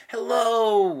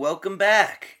Hello, welcome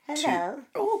back. Hello.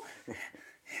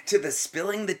 To the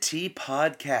Spilling the Tea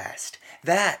podcast.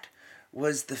 That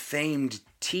was the famed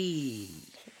Tea.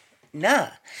 Who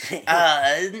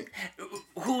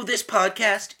this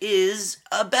podcast is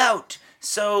about.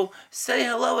 So, say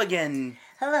hello again.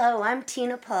 Hello, I'm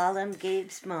Tina Paul. I'm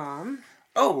Gabe's mom.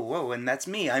 Oh, and that's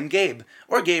me. I'm Gabe.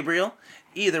 Or Gabriel.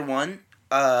 Either one.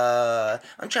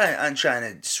 I'm trying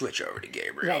to switch over to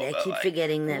Gabriel. Right, I keep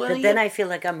forgetting that. Well, but then I feel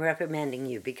like I'm reprimanding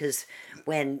you because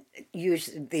when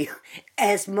usually,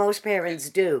 as most parents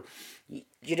do, you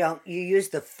use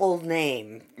the full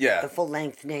name. Yeah. The full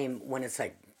length name when it's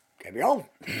like, Gabriel.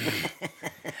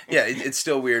 Yeah, it's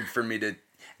still weird for me to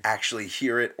actually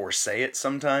hear it or say it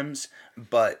sometimes,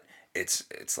 but it's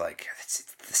like,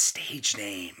 it's the stage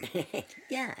name.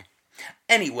 Yeah.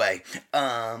 Anyway,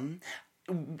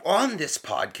 on this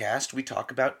podcast, we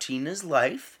talk about Tina's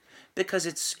life because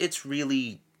it's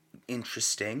really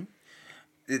interesting.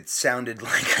 It sounded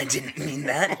like I didn't mean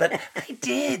that, but I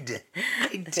did.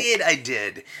 I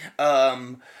did.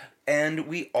 And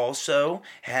we also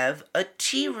have a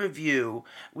tea review.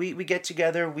 We get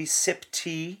together, we sip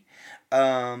tea,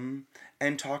 and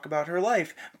talk about her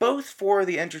life, both for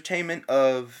the entertainment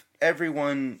of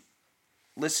everyone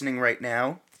listening right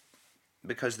now,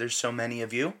 because there's so many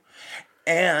of you,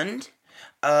 and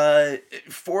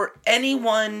for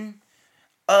anyone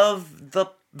of the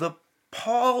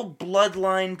Paul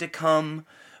bloodline to come,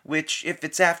 which, if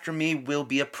it's after me, will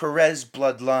be a Perez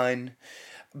bloodline.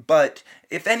 But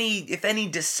if any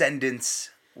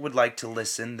descendants would like to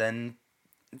listen, then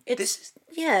It's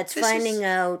finding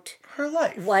out her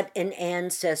life. what an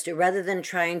ancestor, rather than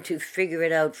trying to figure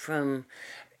it out from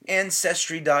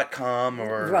Ancestry.com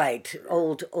or... Right.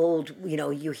 Old,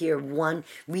 you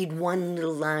read one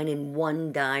little line in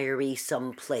one diary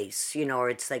someplace,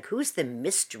 or it's like, who's the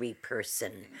mystery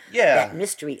person? Yeah. That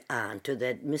mystery aunt or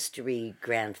that mystery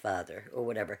grandfather or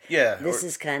whatever. Yeah. This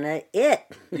is kind of it.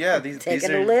 Yeah, these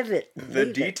are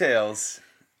the details.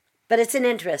 But it's an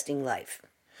interesting life.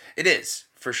 It is,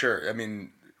 for sure. I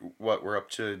mean, we're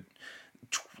up to...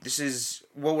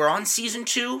 we're on season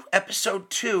 2,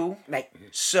 episode 2. Right.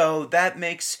 So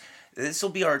this will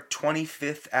be our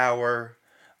 25th hour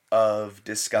of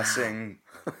discussing.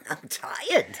 I'm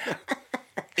tired.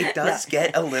 It does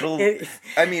get a little,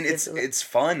 I mean, it's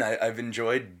fun. I've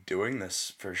enjoyed doing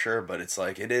this for sure, but it's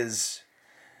like, it is.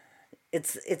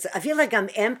 I feel like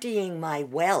I'm emptying my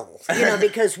well,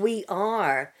 because we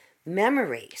are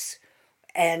memories.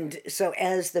 And so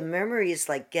as the memories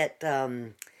get,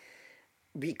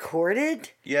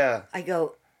 recorded, I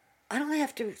go, I don't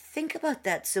have to think about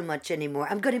that so much anymore.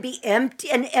 I'm going to be an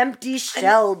empty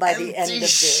shell by the end of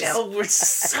this. Empty shell. We're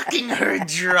sucking her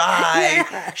dry.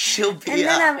 Yeah. She'll be.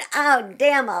 And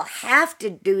then I'll have to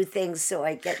do things so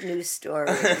I get new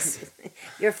stories.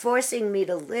 You're forcing me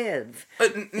to live.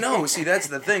 No, see, that's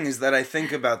the thing, is that I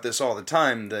think about this all the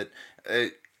time, that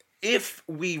if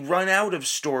we run out of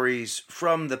stories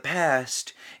from the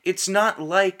past, it's not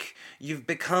like you've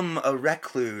become a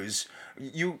recluse.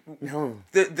 You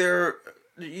did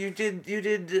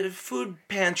food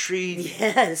pantry.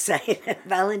 Yes, I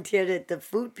volunteered at the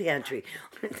food pantry,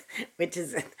 which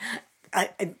is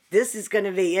this is going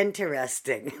to be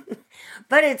interesting.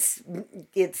 But it's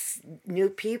new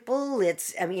people.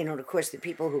 Of course, the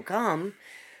people who come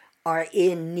are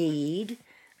in need,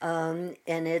 and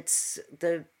it's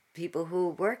the people who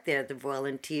work there, the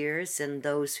volunteers and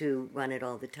those who run it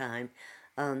all the time.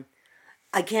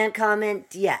 I can't comment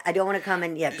yet. I don't want to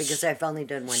comment yet because I've only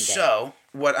done one day. So,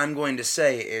 what I'm going to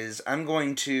say is I'm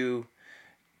going to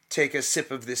take a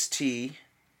sip of this tea,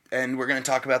 and we're going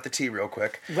to talk about the tea real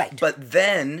quick. Right. But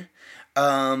then,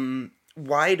 I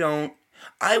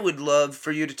would love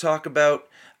for you to talk about,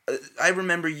 I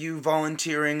remember you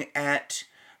volunteering at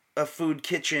a food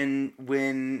kitchen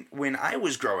when I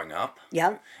was growing up.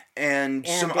 Yeah. And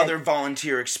some other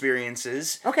volunteer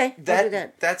experiences. Okay, I'll do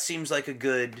that. That seems like a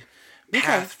good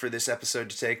path for this episode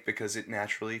to take because it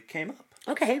naturally came up.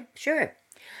 Okay, sure.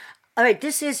 All right,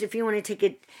 this is, if you want to take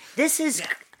it, this is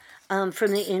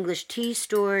from the English tea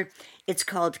store. It's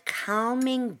called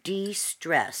Calming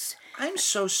De-Stress. I'm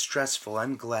so stressful.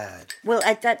 I'm glad. Well,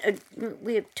 I thought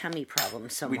we have tummy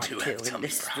problems somewhat too, too, have tummy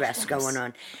with this problems. stress going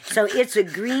on. So it's a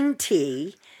green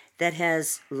tea that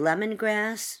has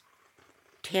lemongrass,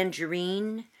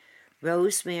 tangerine,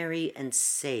 rosemary, and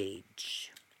sage.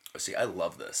 See, I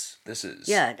love this. This is...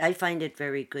 Yeah, I find it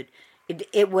very good.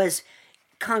 It was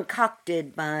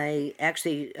concocted by,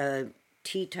 actually, a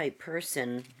tea-type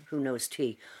person who knows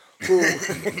tea, who,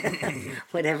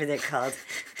 whatever they're called.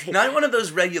 Not one of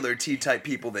those regular tea-type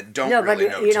people that don't No, really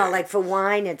but, know tea. like for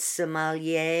wine, it's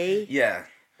sommelier. Yeah.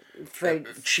 For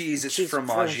cheese is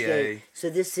fromager. So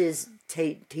this is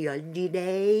tialige.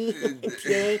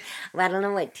 Well, I don't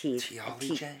know what tea.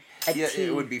 Tialige? Yeah,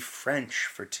 it would be French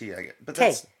for tea, I guess. But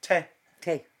that's Te.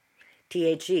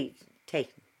 T-H-E. Te.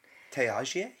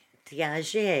 Théagier?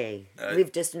 Tiage.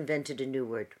 We've just invented a new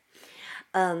word.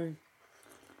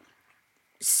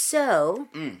 So...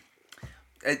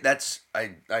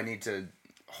 I need to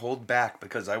hold back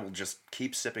because I will just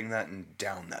keep sipping that and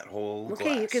down that whole glass.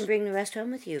 Okay, you can bring the rest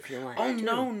home with you if you want. Oh,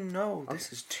 no.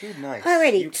 This is too nice.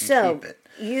 Alrighty, so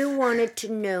you wanted to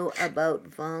know about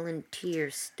volunteer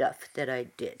stuff that I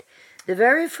did. The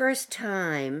very first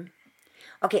time...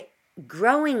 Okay,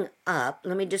 growing up...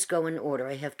 Let me just go in order.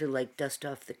 I have to, dust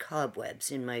off the cobwebs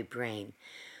in my brain.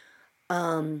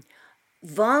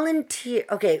 Volunteer...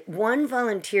 Okay, one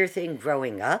volunteer thing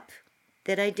growing up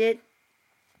that I did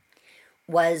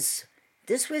was...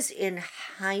 This was in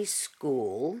high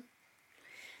school,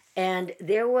 and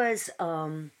there was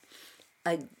a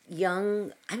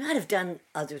young... I might have done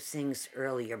other things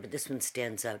earlier, but this one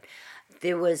stands out.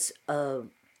 There was a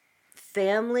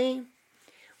family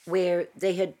where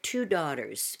they had two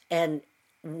daughters, and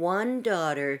one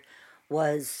daughter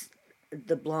was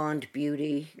the blonde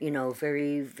beauty,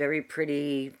 very, very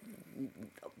pretty,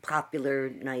 popular,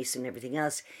 nice, and everything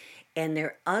else. And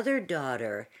their other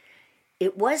daughter,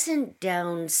 it wasn't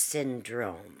Down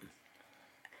syndrome,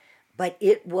 but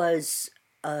it was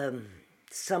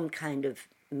some kind of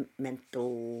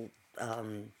mental...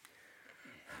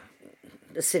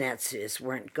 the synapses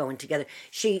weren't going together.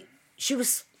 She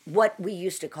was what we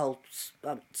used to call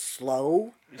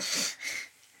slow.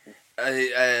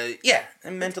 Yeah,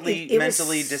 mentally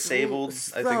disabled.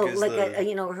 Slow, I think is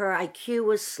her IQ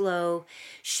was slow.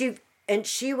 She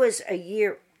was a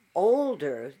year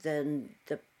older than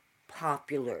the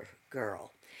popular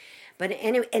girl, but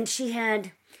anyway, and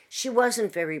she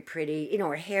wasn't very pretty.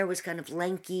 Her hair was kind of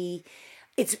lanky.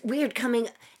 It's weird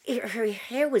her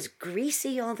hair was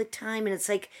greasy all the time, and it's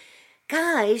like,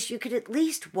 guys, you could at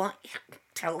least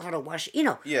tell her to wash.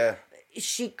 Yeah.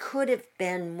 She could have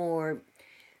been more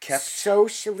kept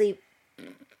socially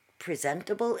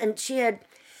presentable, and she had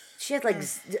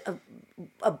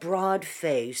a broad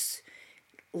face,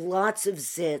 lots of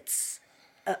zits.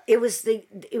 It was the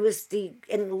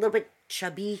and a little bit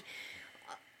chubby.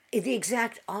 The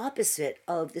exact opposite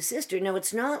of the sister. Now,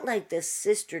 it's not like the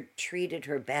sister treated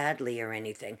her badly or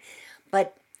anything,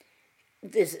 but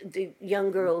the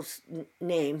young girl's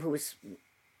name, who was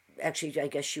actually, I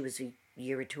guess she was a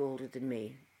year or two older than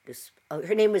me.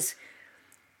 Her name was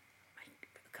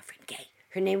Gay.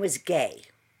 Her name was Gay,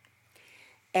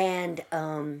 and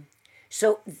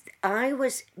so I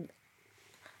was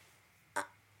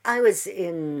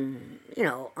in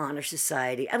honor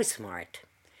society. I was smart.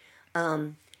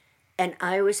 And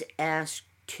I was asked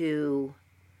to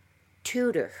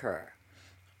tutor her.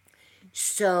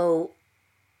 So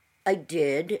I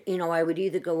did. I would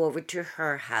either go over to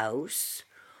her house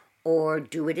or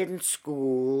do it in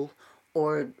school,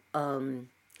 or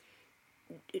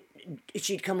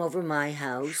she'd come over my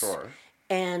house. Sure.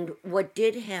 And what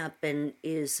did happen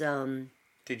is...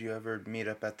 Did you ever meet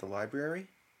up at the library?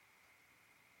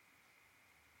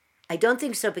 I don't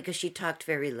think so, because she talked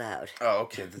very loud. Oh,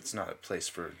 okay. That's not a place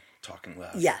for talking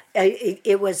loud. Yeah,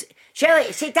 it was.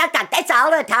 Shirley, she talked like this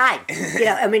all the time.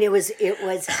 I mean, it was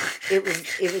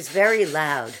very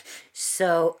loud.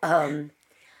 So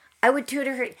I would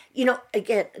tutor her.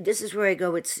 Again, this is where I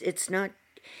go. It's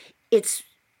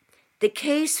the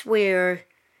case where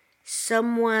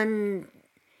someone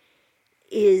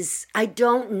is. I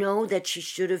don't know that she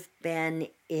should have been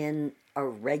in a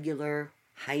regular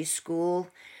high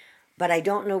school. But I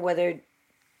don't know whether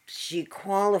she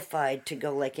qualified to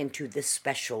go into the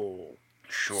special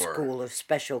school of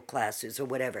special classes or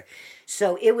whatever.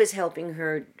 So it was helping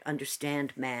her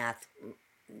understand math,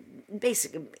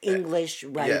 basic English,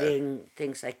 writing,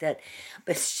 things like that.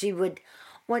 But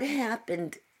what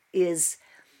happened is,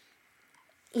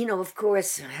 of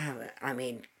course, I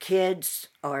mean, kids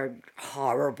are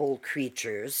horrible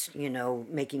creatures,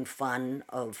 making fun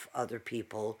of other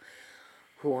people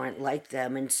who aren't like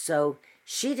them, and so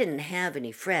she didn't have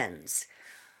any friends.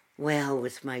 Well,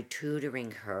 with my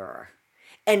tutoring her,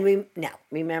 and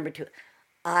remember too,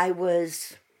 I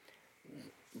was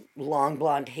long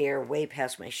blonde hair way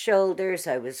past my shoulders.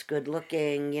 I was good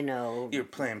looking, You were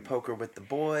playing poker with the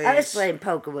boys. I was playing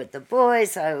poker with the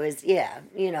boys. I was,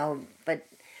 but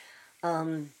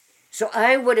so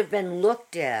I would have been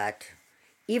looked at.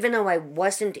 Even though I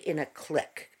wasn't in a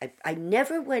clique. I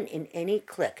never went in any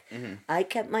clique. Mm-hmm. I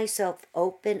kept myself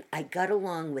open. I got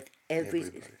along with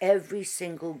every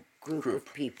single group of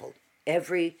people.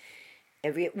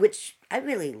 which I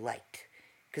really liked,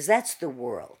 because that's the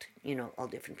world, all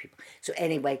different people. So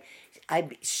anyway,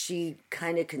 she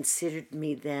kind of considered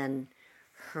me then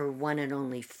her one and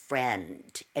only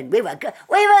friend, and we were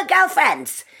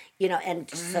girlfriends, and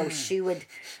so she would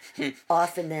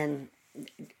often then,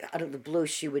 out of the blue,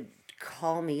 she would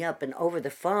call me up, and over the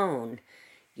phone,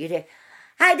 you'd hear,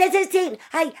 "Hi, this is Tina.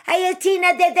 Hi,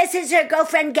 Tina. This is your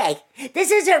girlfriend, Gay. This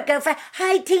is your girlfriend.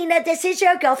 Hi, Tina. This is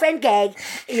your girlfriend, Gay."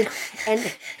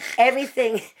 And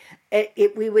everything.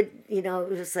 We would, it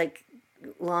was like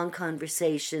long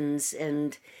conversations,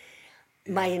 and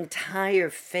my entire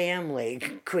family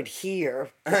could hear.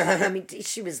 I mean,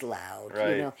 she was loud,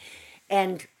 right.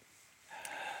 And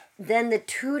then the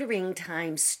tutoring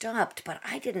time stopped, but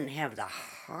I didn't have the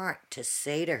heart to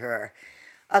say to her,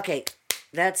 "Okay,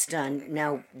 that's done.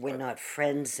 Now we're not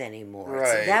friends anymore." Right.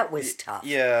 So that was tough.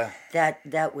 Yeah.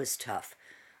 That was tough.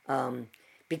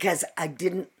 Because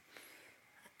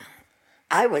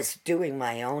I was doing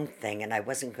my own thing, and I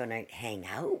wasn't going to hang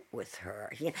out with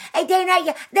her. "Hey,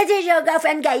 Dana, this is your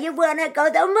girlfriend, Gay. You want to go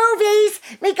to the movies?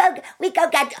 We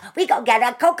go get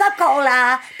a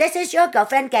Coca-Cola. This is your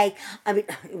girlfriend, Gay." I mean,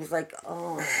 it was like,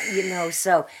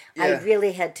 so yeah. I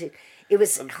really had to. It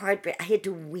was hard. I had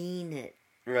to wean it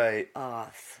right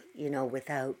off,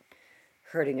 without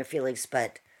hurting her feelings,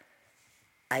 but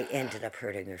I ended up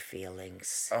hurting her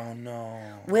feelings. Oh,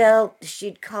 no. Well,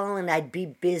 she'd call and I'd be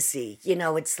busy.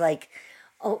 It's like,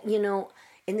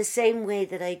 in the same way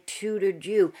that I tutored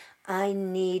you, I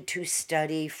need to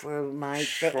study for my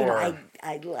thing. Sure.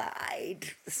 I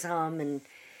lied some, and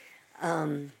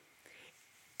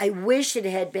I wish it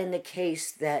had been the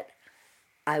case that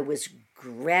I was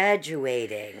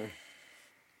graduating,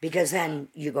 because then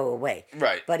you go away.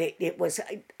 Right. But it was,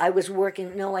 I was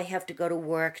working. No, I have to go to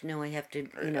work. No, I have to,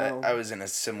 I was in a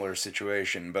similar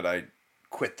situation, but I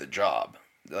quit the job.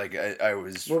 Like, I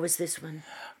was... What was this one?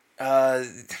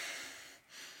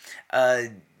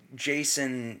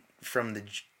 Jason from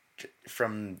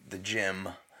the gym.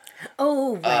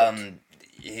 Oh, right.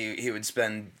 He would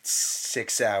spend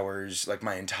 6 hours, like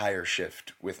my entire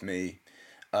shift, with me,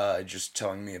 just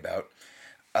telling me about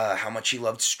how much he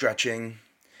loved stretching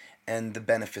and the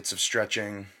benefits of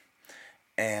stretching,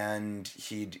 and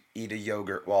he'd eat a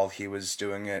yogurt while he was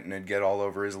doing it, and it'd get all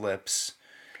over his lips,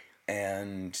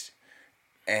 and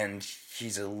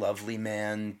he's a lovely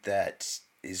man that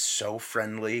is so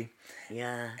friendly.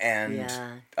 Yeah. And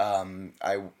yeah.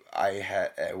 I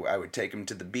would take him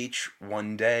to the beach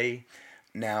one day,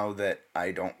 now that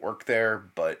I don't work there,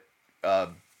 but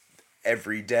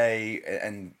every day,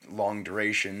 and long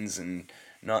durations, and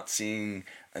not seeing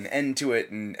an end to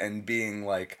it, and being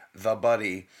like the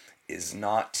buddy is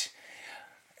not...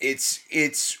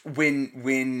 It's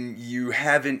when you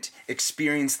haven't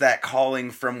experienced that calling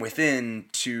from within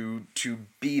to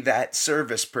be that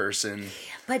service person.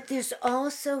 But there's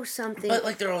also something... But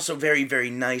like, they're also very,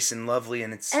 very nice and lovely,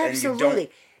 and it's...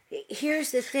 Absolutely. And you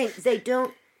Here's the thing. They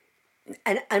don't...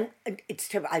 And it's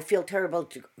terrible. I feel terrible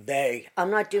to...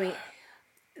 I'm not doing...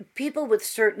 People with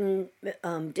certain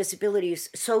disabilities,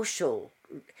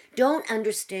 don't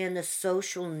understand the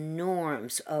social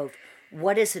norms of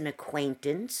what is an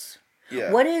acquaintance,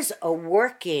 what is a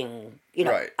working,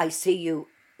 Right. I see you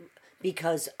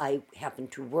because I happen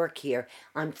to work here.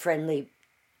 I'm friendly.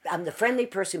 I'm the friendly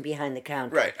person behind the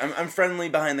counter. Right. I'm friendly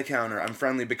behind the counter. I'm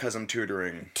friendly because I'm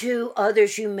tutoring. To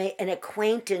others, an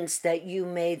acquaintance that you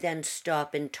may then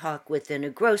stop and talk with in a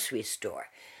grocery store,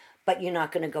 but you're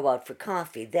not going to go out for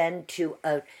coffee. Then to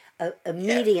a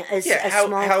medium, a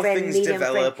small how friend, things medium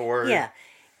develop, friend.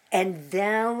 And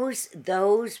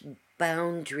those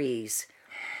boundaries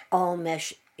all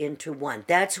mesh into one.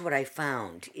 That's what I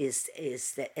found is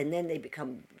that, and then they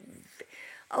become,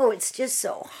 it's just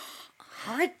so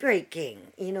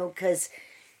heartbreaking, because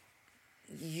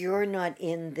you're not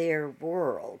in their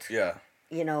world. Yeah.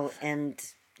 And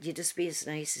you just be as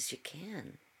nice as you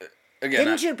can. Again,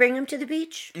 Didn't you bring him to the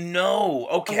beach? No,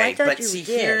 okay, I thought but you see,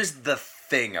 did. here's the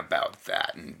thing about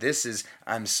that, and this is,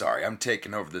 I'm sorry, I'm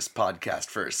taking over this podcast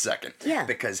for a second. Yeah.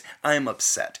 Because I'm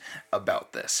upset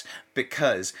about this.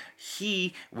 Because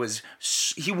he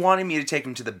wanted me to take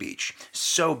him to the beach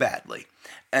so badly.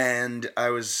 And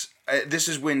this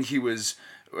is when he was,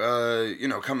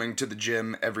 coming to the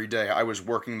gym every day. I was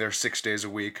working there 6 days a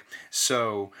week,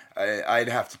 so I'd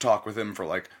have to talk with him for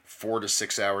like 4 to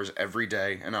 6 hours every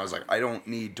day, and I was like, I don't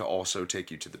need to also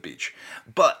take you to the beach.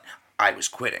 But I was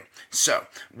quitting. So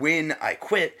when I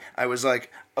quit, I was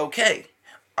like, okay,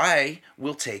 I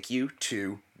will take you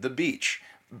to the beach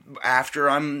after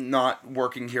I'm not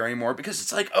working here anymore, because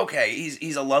it's like, okay,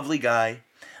 he's a lovely guy.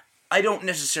 I don't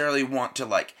necessarily want to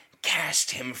like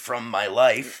cast him from my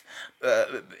life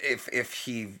if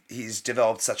he's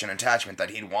developed such an attachment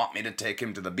that he'd want me to take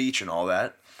him to the beach and all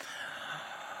that.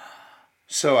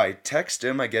 So I text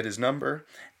him, I get his number,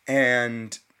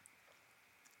 and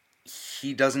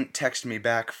he doesn't text me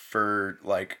back for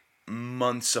like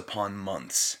months upon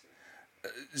months.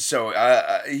 So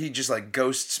he just like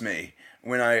ghosts me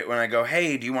when I go,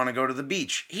 hey, do you want to go to the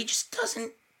beach? He just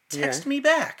doesn't text me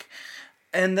back.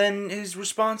 And then his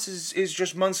response is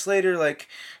just months later, like,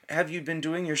 have you been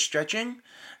doing your stretching?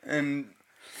 And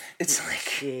it's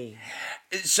like,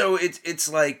 so it's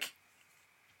like,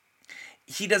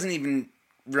 he doesn't even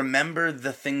remember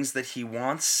the things that he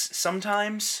wants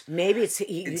sometimes. Maybe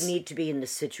you need to be in the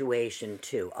situation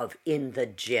too of in the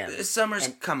gym. Summer's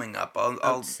coming up.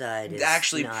 Outside is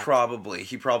actually not...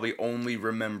 he probably only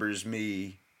remembers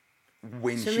me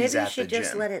when he's at the gym. So maybe you should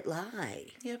just let it lie.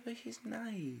 Yeah, but he's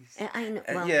nice. I know.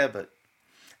 Well, yeah, but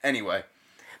anyway.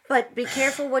 But be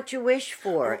careful what you wish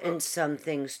for in some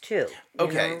things too.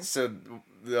 Okay, so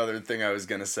the other thing I was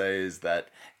gonna say is that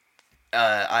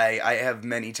I have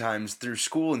many times through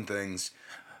school and things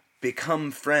become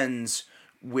friends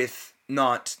with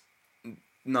not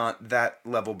that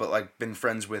level, but like been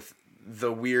friends with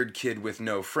the weird kid with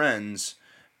no friends,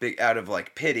 out of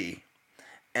like pity,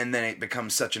 and then it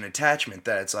becomes such an attachment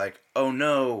that it's like, oh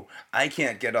no, I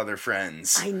can't get other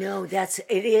friends. I know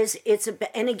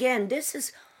and again, this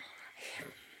is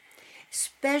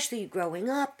especially growing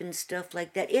up and stuff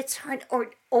like that. It's hard,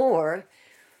 or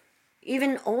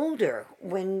even older,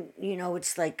 when,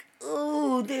 it's like,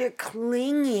 oh, they're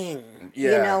clinging,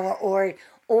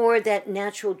 or that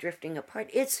natural drifting apart.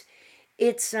 It's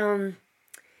hard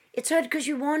because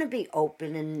you want to be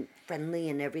open and friendly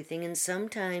and everything, and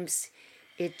sometimes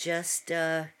it just,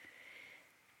 anyway.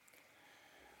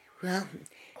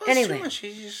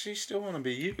 You still want to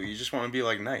be you. You just want to be,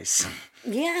 like, nice.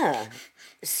 Yeah.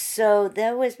 So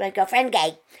that was my girlfriend,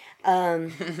 Gay.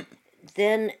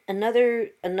 Then another,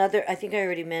 I think I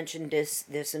already mentioned this,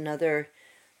 there's another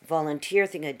volunteer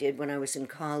thing I did when I was in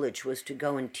college was to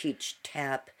go and teach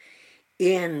tap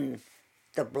in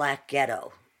the Black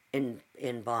Ghetto in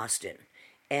Boston.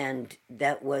 And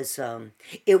that was,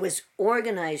 it was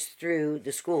organized through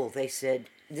the school. They said,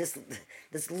 this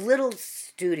little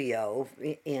studio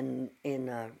in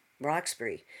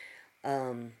Roxbury,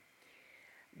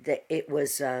 that it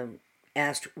was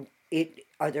asked,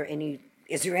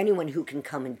 is there anyone who can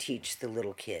come and teach the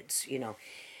little kids,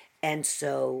 And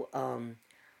so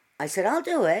I said, I'll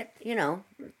do it,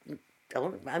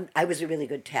 I was a really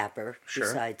good tapper,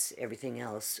 besides everything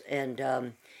else.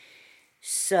 And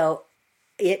so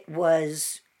it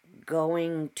was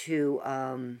going to,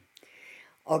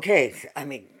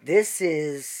 this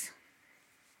is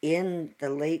in the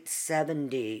late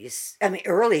 70s,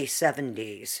 early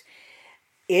 70s.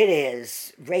 It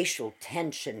is racial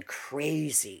tension,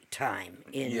 crazy time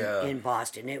in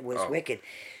Boston. It was wicked.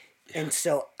 And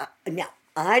so now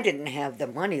I didn't have the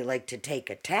money to take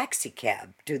a taxi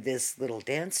cab to this little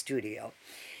dance studio.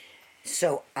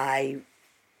 So I'm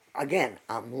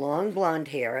long blonde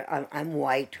hair. I'm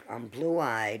white. I'm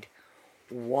blue-eyed.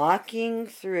 Walking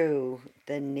through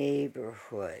the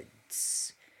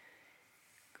neighborhoods,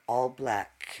 all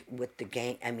black with the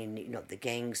gang. The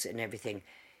gangs and everything.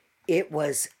 It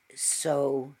was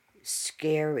so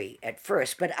scary at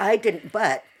first, but I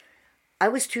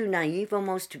was too naive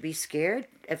almost to be scared.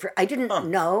 I didn't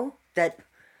know that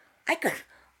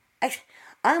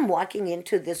I'm walking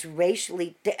into this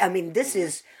racially, I'm in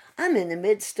the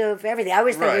midst of everything. I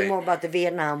was thinking more about the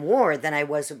Vietnam War than I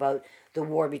was about the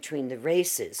war between the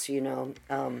races,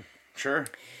 Sure.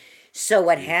 So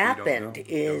what happened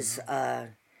is,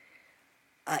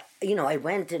 I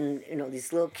went and,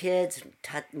 these little kids,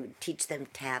 teach them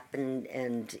tap,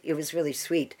 and it was really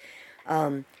sweet.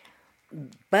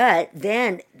 But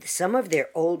then some of their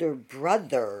older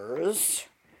brothers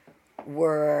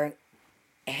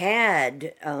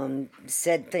had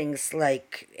said things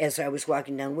like, as I was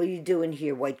walking down, what are you doing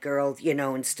here, white girl,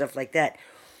 and stuff like that.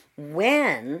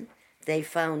 When they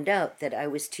found out that I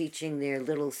was teaching their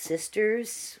little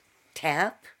sisters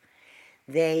tap,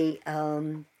 they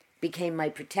became my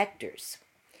protectors,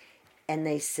 and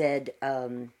they said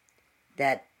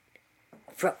that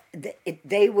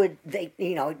they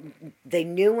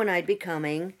knew when I'd be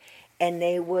coming, and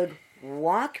they would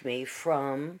walk me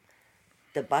from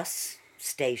the bus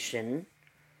station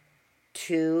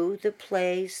to the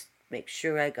place, make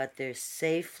sure I got there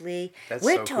safely.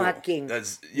 We're talking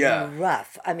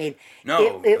rough. They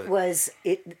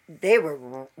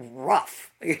were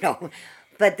rough,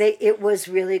 But it was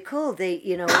really cool.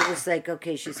 It was like,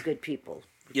 okay, she's good people.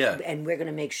 Yeah. And we're going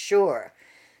to make sure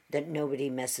that nobody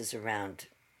messes around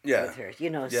Yeah. with her. You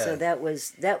know, Yeah. so that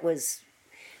was.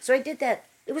 So I did that.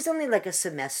 It was only like a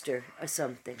semester or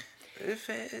something. If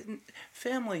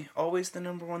family, always the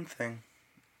number one thing.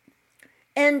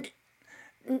 And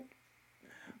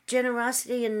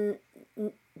generosity and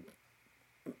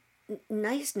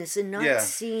niceness and not Yeah.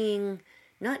 seeing,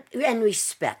 not, and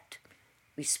respect.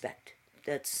 Respect.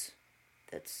 That's,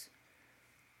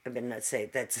 I better not say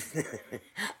that's,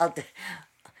 I'll,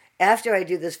 after I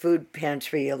do this food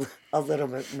pantry a little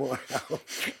bit more,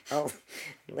 I'll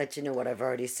let you know what I've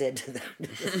already said to them.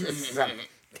 So,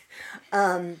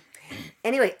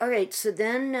 anyway, all right, so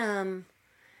then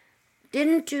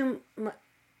didn't do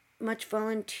much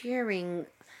volunteering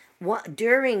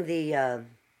during the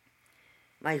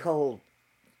my whole.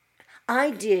 I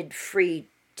did free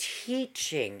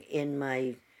teaching in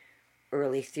my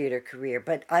early theater career,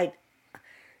 but I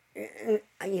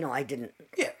didn't.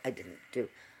 Yeah. I didn't do.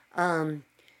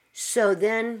 So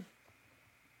then,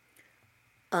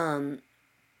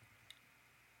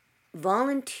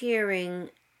 volunteering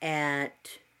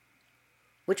at.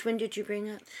 Which one did you bring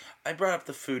up? I brought up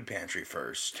the food pantry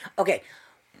first. Okay.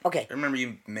 I remember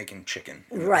you making chicken.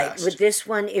 Right. With this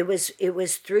one, it was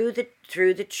through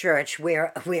the church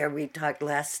where we talked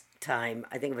last time.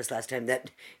 I think it was last time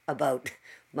that about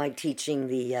my teaching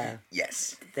the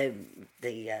yes the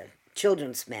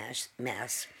children's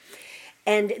mass,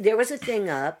 and there was a thing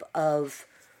up of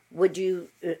would you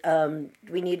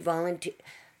we need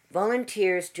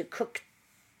volunteers to cook.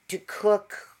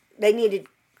 They needed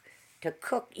to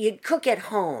cook. You'd cook at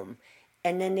home,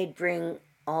 and then they'd bring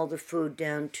all the food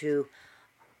down to.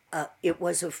 It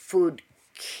was a food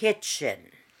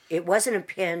kitchen. It wasn't a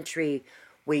pantry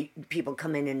where people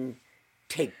come in and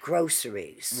take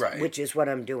groceries, right? Which is what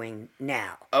I'm doing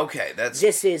now. Okay,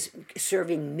 This is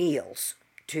serving meals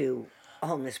to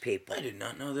homeless people. I did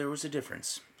not know there was a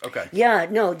difference. Okay. Yeah,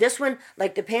 no, this one,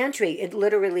 like the pantry, it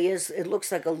literally is. It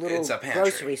looks like a little It's a pantry.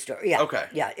 grocery store. Yeah. Okay.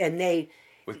 Yeah, and they.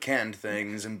 With canned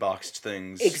things and boxed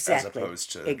things, Exactly. as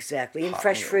opposed to and hot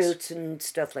fresh meals. fruits and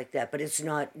stuff like that. But it's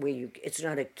not it's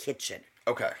not a kitchen.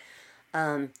 Okay.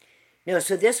 No,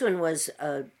 so this one was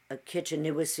a kitchen.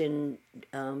 It was in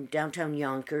downtown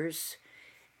Yonkers,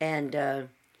 and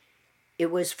it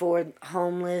was for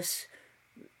homeless,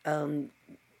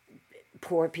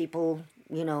 poor people.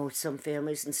 You know, some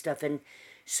families and stuff. And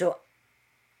so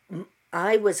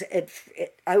I was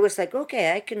like,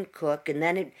 okay, I can cook, and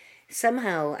then it.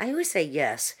 Somehow, I always say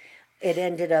yes. It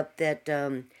ended up that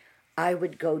I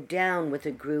would go down with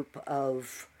a group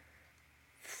of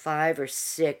 5 or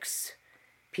 6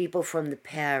 people from the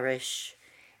parish,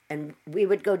 and we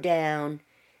would go down,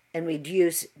 and we'd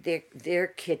use their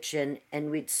kitchen,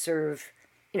 and we'd serve,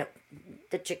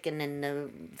 the chicken and the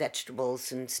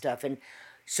vegetables and stuff. And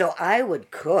so I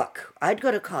would cook. I'd go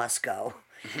to Costco,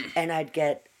 and I'd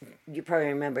get, you probably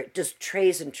remember, just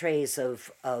trays and trays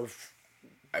of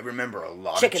I remember a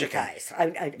lot chicken of chicken thighs.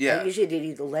 I usually did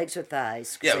either legs or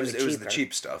thighs. Yeah, it was the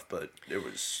cheap stuff, but it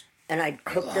was. And I'd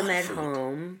cook them at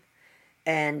home,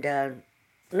 and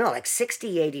like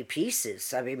 60, 80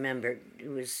 pieces. I remember it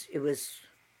was,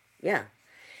 yeah.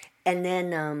 And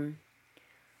then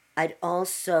I'd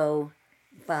also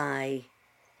buy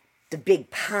the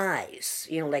big pies,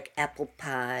 like apple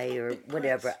pie or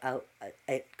whatever out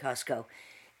at Costco,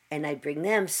 and I'd bring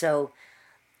them. So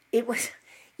it was.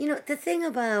 The thing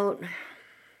about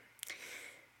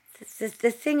the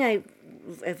thing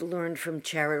I've learned from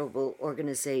charitable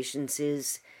organizations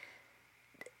is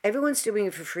everyone's doing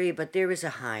it for free, but there is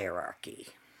a hierarchy.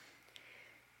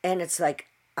 And it's like,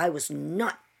 I was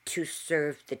not to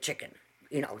serve the chicken.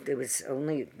 There was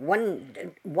only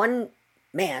one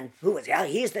man who was,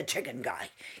 he's the chicken guy.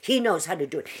 He knows how to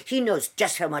do it. He knows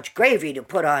just how much gravy to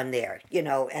put on there,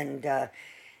 and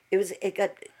it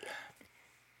got...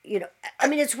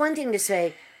 it's one thing to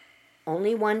say,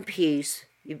 only one piece,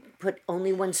 you put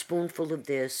only one spoonful of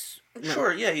this.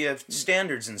 Sure, yeah, you have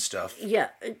standards and stuff. Yeah,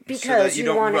 because so that you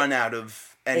don't run out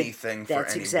of anything for anyone.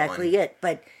 That's exactly it.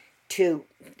 But to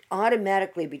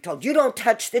automatically be told, you don't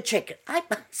touch the chicken. I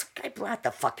brought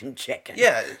the fucking chicken.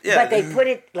 Yeah. But they put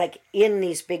it, in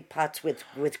these big pots with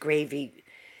gravy,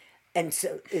 and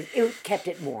so it kept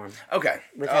it warm. Okay.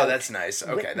 That's nice.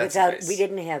 Okay, that's nice. We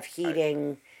didn't have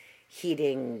heating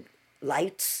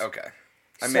lights. Okay.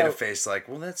 I made a face like,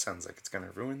 well, that sounds like it's going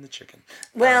to ruin the chicken.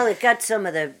 Well, it got some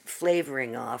of the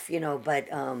flavoring off, but,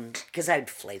 because I'd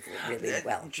flavor it really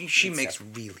well. She makes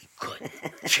really good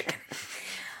chicken.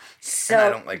 So, and I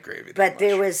don't like gravy that much.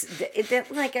 There was,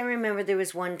 I remember there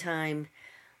was one time,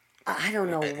 I don't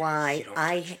know why,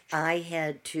 I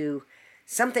had to,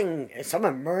 an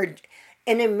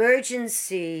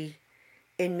emergency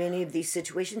in many of these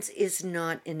situations is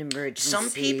not an emergency. Some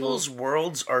people's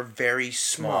worlds are very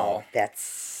small.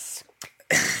 That's...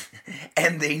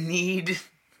 and they need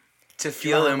to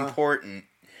feel Drama. important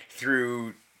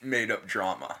through made-up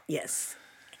drama. Yes.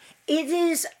 It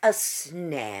is a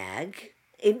snag.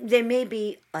 There may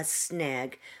be a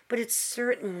snag, but it's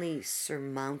certainly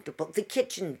surmountable. The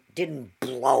kitchen didn't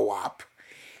blow up.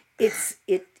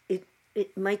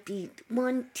 It might be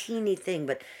one teeny thing,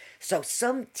 but so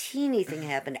some teeny thing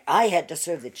happened. I had to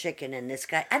serve the chicken, and this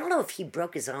guy, I don't know if he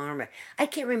broke his arm or I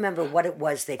can't remember what it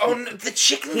was that the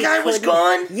chicken guy was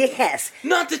gone? Yes.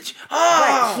 Not the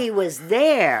But he was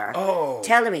there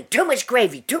telling me, too much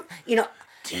gravy,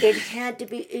 it had to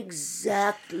be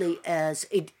exactly as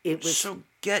it was. So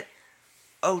get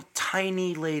a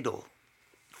tiny ladle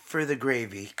for the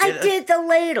gravy. I did the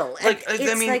ladle.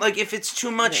 Like if it's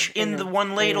too much in the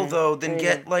one ladle though, then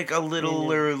get like a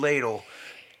littler ladle.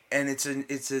 And it's a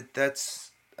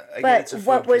that's I get it's a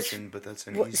food kitchen, but that's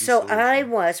an easy so solution. I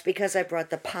was, because I brought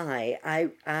the pie.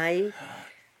 I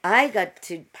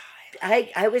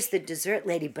was the dessert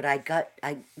lady, but I got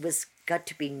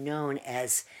to be known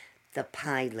as the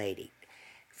pie lady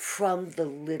from the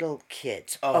little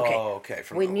kids. Oh, okay.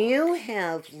 When you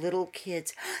have little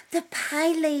kids, the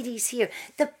pie lady's here.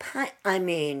 The pie. I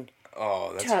mean.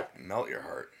 Oh, that's melt your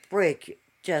heart. Break you,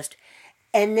 just.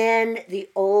 And then the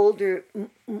older,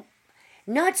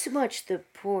 not so much the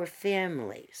poor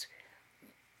families,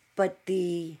 but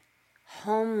the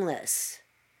homeless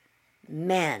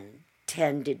men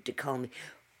tended to call me,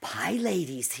 pie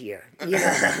ladies here,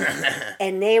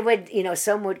 And they would,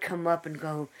 some would come up and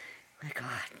go, my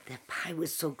God, that pie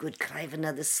was so good. Could I have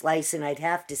another slice? And I'd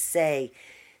have to say,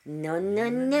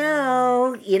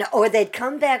 no. Or they'd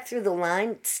come back through the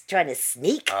line trying to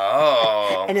sneak.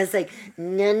 Oh. And it's like,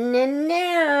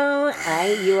 no.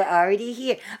 You were already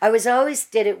here. I always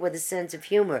did it with a sense of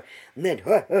humor. And then,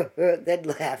 they'd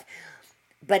laugh.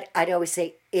 But I'd always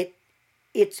say,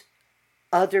 it's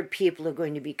other people are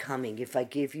going to be coming. If I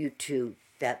give you two,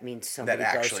 that means somebody goes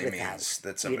without. That actually means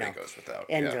that somebody goes without.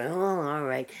 And, all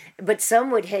right. But some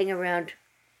would hang around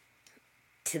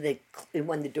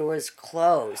when the doors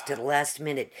closed to the last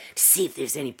minute to see if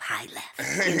there's any pie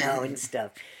left, and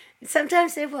stuff. And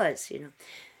sometimes there was,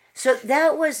 So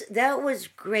that was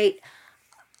great.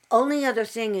 Only other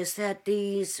thing is that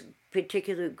these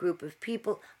particular group of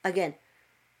people, again,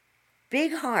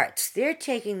 big hearts, they're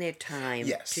taking their time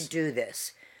to do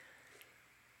this.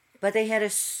 But they had a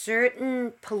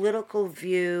certain political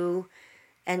view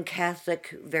and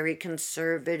Catholic, very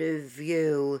conservative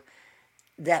view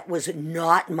that was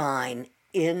not mine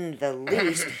in the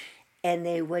least, and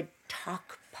they would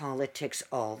talk politics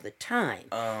all the time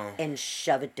and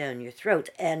shove it down your throat.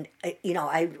 And,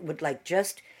 I would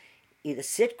just either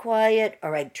sit quiet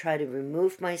or I'd try to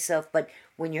remove myself. But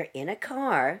when you're in a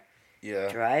car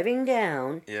driving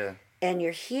down and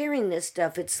you're hearing this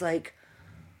stuff, it's like,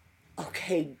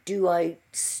 okay, do I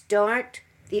start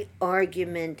the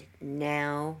argument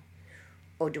now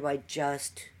or do I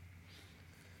just...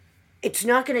 It's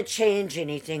not going to change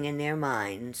anything in their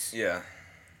minds. Yeah.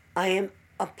 I am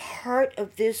a part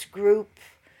of this group.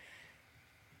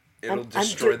 It'll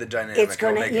destroy the dynamic. It's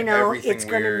going to, it's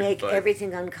going to make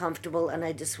everything uncomfortable. And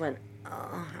I just went,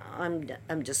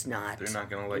 I'm just not. They're not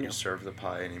going to let you serve the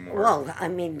pie anymore. Well, I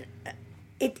mean,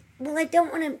 I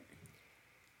don't want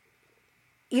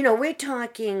to. We're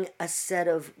talking a set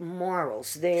of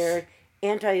morals. They're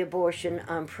anti-abortion,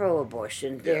 I'm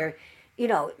pro-abortion. They're,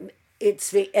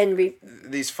 it's the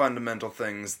these fundamental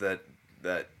things that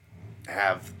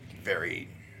have very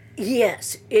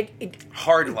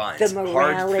hard lines, the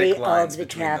morality hard, thick lines of the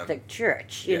Catholic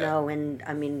Church, and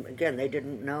I mean, again, they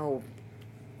didn't know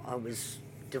I was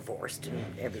divorced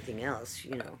and everything else,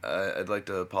 I'd like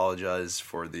to apologize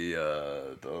for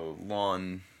the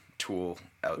lawn tool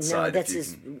outside. No, that's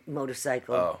his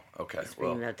motorcycle. Oh, okay.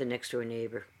 Screaming at the next door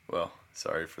neighbor. Well,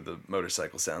 sorry for the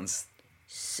motorcycle sounds.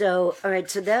 So, all right,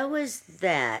 so that was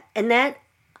that. And that,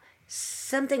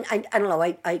 something, I don't know,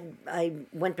 I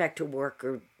went back to work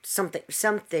or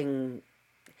something,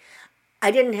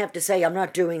 I didn't have to say, I'm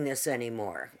not doing this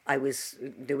anymore. there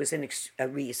was a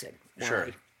reason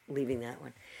why leaving that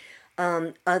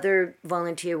one. Other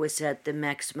volunteer was at the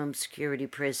maximum security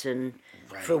prison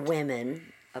for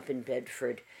women up in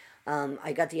Bedford.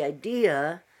 I got the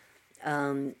idea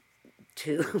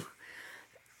to...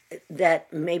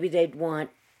 that maybe they'd want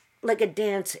like a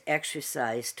dance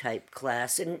exercise type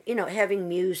class and, having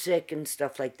music and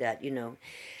stuff like that,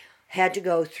 had to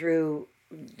go through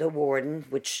the warden,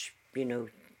 which,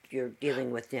 you're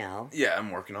dealing with now. Yeah,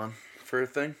 I'm working on for a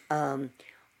thing.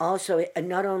 also,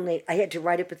 not only I had to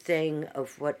write up a thing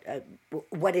of what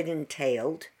it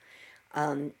entailed.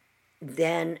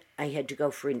 Then I had to go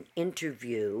for an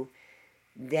interview.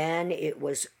 Then it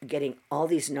was getting all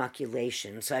these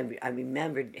inoculations. I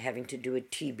remembered having to do a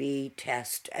TB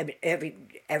test. I mean,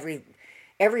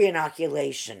 every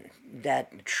inoculation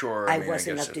that Sure, I mean,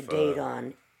 wasn't guess up to if, date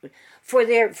on for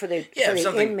their for the yeah, for if the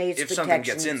something inmates' if protection, something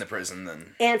gets in the prison,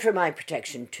 then and for my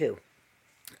protection too.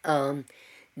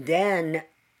 Then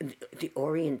the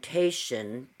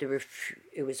orientation,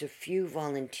 it was a few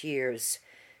volunteers,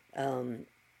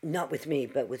 not with me,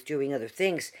 but with doing other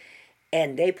things,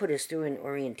 and they put us through an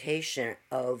orientation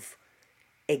of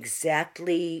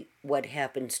exactly what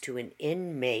happens to an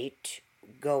inmate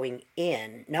going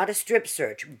in, not a strip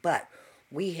search, but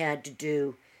we had to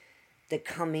do the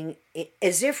coming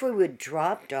as if we were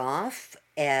dropped off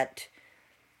at,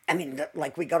 I mean,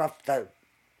 like we got off the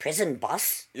prison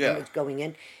bus and Yeah. was going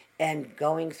in and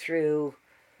going through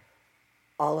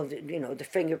all of the, the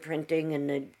fingerprinting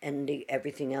and the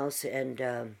everything else.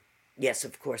 And yes,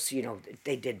 of course,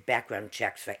 they did background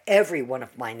checks for every one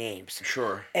of my names.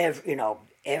 sure.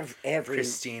 Every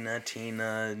Christina,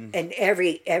 Tina, and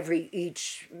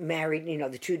each married,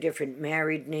 the two different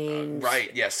married names, right?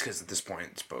 Yes, because at this point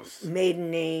it's both. maiden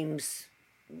names,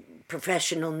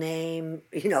 professional name,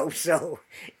 so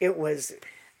it was,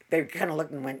 they kind of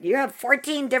looked and went, you have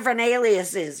 14 different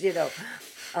aliases,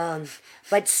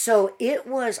 but so it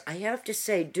was, I have to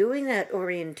say, doing that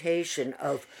orientation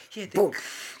of, Yeah, boom,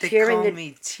 they hearing call the-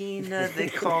 me Tina. They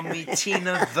call me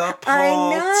Tina the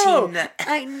Paul.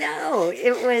 I know,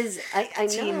 it was, I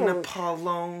Tina know,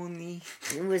 Paoloni.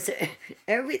 it was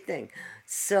everything.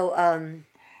 So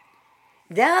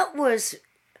that was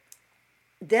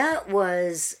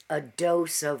a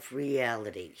dose of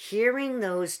reality. Hearing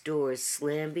those doors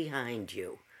slam behind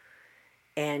you,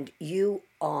 and you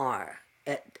are.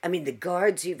 The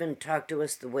guards even talked to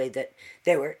us the way that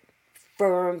they were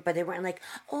firm, but they weren't like,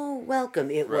 "Oh, welcome."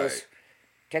 It was, Right.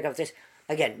 take off this.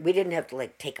 Again, we didn't have to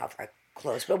take off our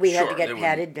clothes, but we had to Sure, get they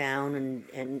patted down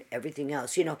and everything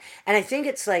else, And I think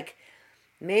it's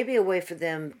maybe a way for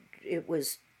them. It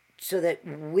was so that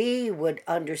we would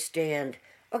understand.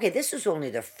 Okay, this is only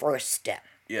the first step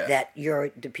Yeah. that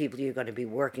the people you're going to be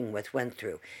working with went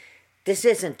through. This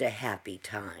isn't a happy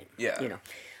time. Yeah.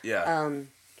 Yeah.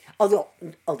 Although,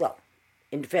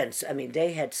 in defense,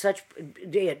 they had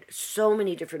so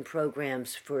many different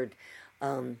programs for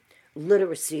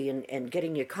literacy and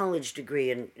getting your college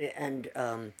degree and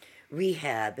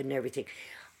rehab and everything.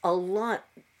 A lot.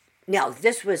 Now,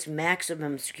 this was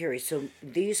maximum security, so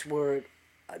these were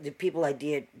the people I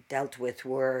dealt with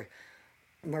were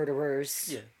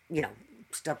murderers. Yeah.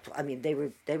 Stuff. They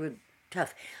were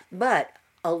tough, but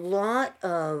a lot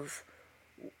of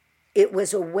it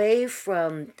was away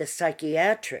from the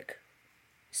psychiatric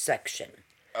section.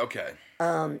 Okay.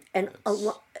 And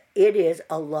it is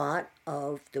a lot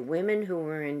of the women who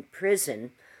were in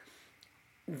prison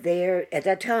there at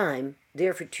that time,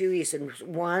 there for two reasons.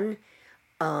 One,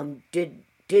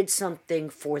 did something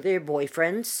for their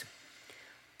boyfriends.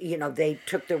 They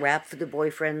took the rap for the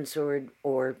boyfriends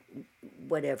or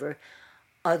whatever.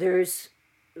 Others,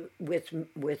 with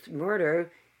murder,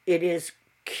 it is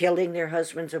killing their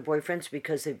husbands or boyfriends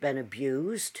because they've been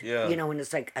abused. Yeah. And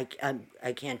it's like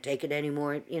I can't take it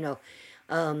anymore.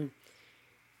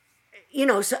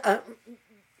 So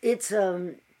it's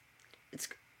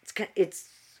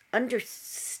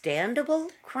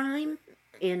understandable crime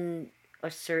in a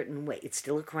certain way. It's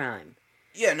still a crime.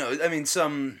 Yeah. No.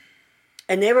 Some.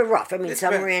 And they were rough. Some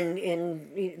been- were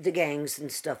in the gangs and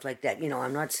stuff like that.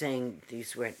 I'm not saying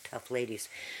these weren't tough ladies.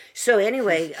 So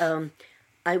anyway,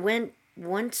 I went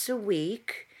once a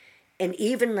week, and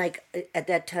even at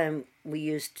that time we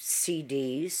used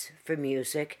CDs for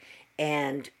music,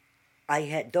 and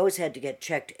those had to get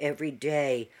checked every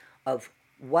day of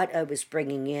what I was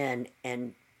bringing in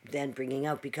and then bringing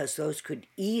out, because those could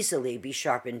easily be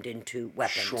sharpened into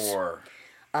weapons. Sure.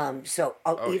 So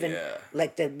even yeah.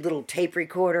 the little tape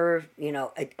recorder,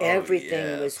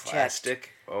 everything was plastic. checked.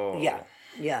 Oh.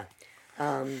 Yeah.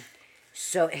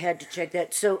 So I had to check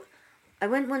that. So I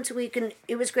went once a week, and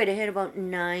it was great. I had about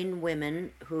 9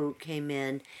 women who came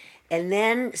in, and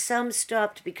then some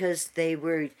stopped because they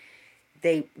were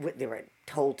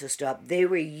told to stop. They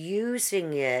were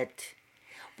using it.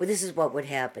 Well, this is what would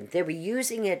happen. They were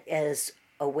using it as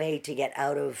a way to get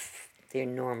out of their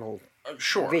normal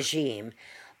Sure. regime.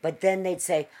 But then they'd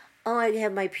say, "Oh, I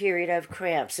have my period, I have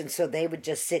cramps." And so they would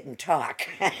just sit and talk.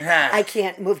 I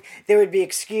can't move. There would be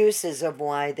excuses of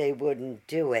why they wouldn't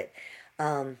do it.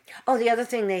 The other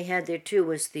thing they had there too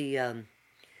was the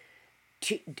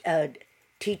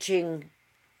teaching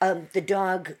the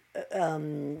dog,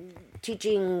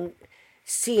 teaching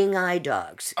seeing eye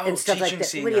dogs and stuff like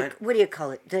that. What do you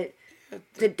call it?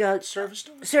 The dog service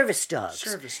dogs. Service dogs.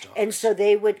 Service dogs. And so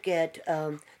they would get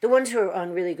the ones who are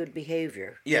on really good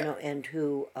behavior. Yeah. You know, and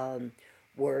who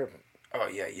were. Oh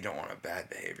yeah, you don't want a bad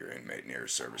behavior inmate near a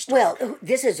service dog. Well,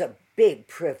 this is a big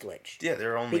privilege. Yeah,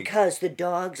 they're only because the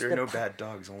dogs. There are no bad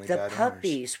dogs, only the bad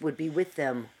puppies owners. Would be with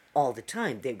them all the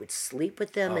time. They would sleep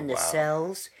with them in the wow.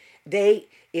 cells.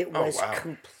 It was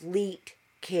complete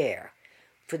care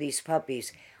for these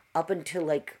puppies up until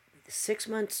like 6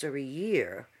 months or a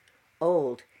year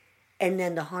old. And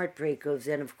then the heartbreak of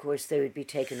then, of course, they would be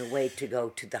taken away to go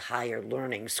to the higher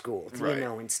learning schools, right. you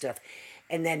know, and stuff.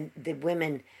 And then the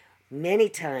women many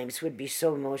times would be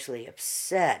so emotionally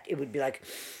upset. It would be like,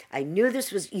 I knew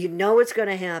this was, you know it's going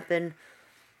to happen,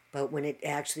 but when it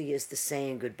actually is the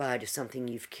saying goodbye to something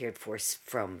you've cared for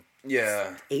from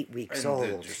 8 weeks old.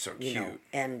 They're just so cute.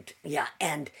 Know,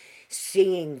 and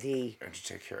seeing the... And to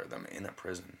take care of them in a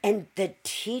prison. And the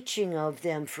teaching of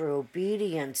them for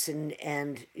obedience,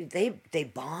 and they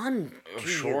bond to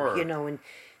sure. you know, and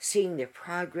seeing their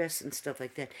progress and stuff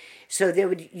like that. So there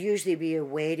would usually be a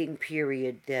waiting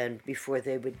period then before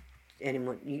they were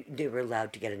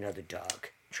allowed to get another dog,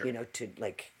 sure. you know, to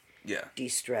like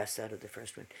de-stress out of the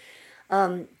first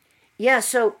one.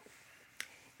 So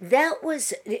that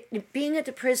was, being at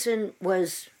the prison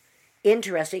was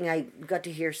interesting. I got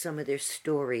to hear some of their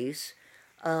stories.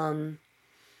 I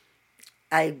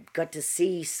got to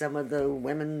see some of the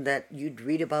women that you'd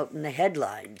read about in the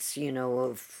headlines, you know,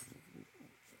 of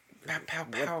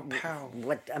pow.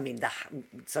 What I mean,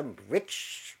 some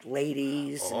rich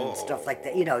ladies and stuff like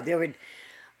that. You know, there would.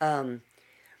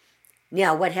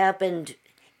 Now, what happened?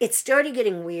 It started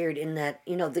getting weird in that,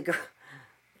 you know,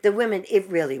 the women. It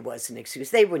really was an excuse.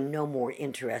 They were no more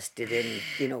interested in,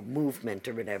 you know, movement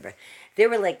or whatever. There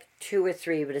were like 2 or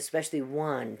 3, but especially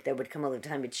one that would come all the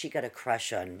time. But she got a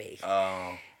crush on me.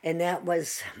 Oh. And that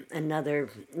was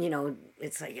another. You know,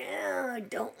 it's like, I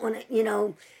don't want to. You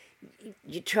know.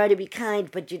 You try to be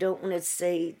kind, but you don't want to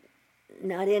say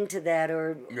not into that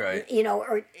or, right. you know,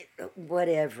 or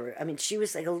whatever. I mean, she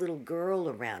was like a little girl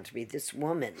around me, this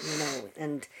woman, you know,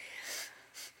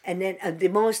 and then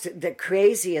the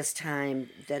craziest time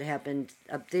that happened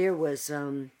up there was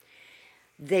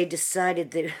they decided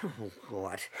that, oh,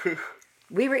 God,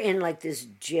 we were in like this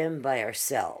gym by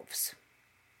ourselves.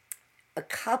 A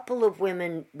couple of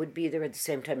women would be there at the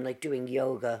same time, like doing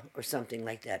yoga or something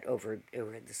like that over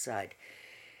at the side.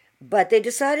 But they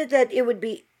decided that it would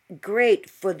be great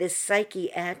for the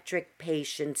psychiatric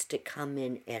patients to come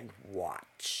in and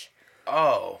watch.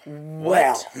 Oh.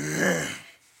 Well,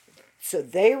 so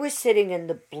they were sitting in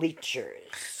the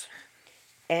bleachers,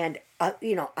 and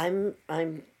you know,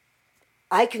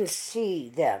 I can see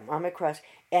them. I'm across.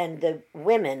 And the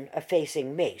women are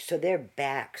facing me, so their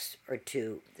backs are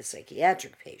to the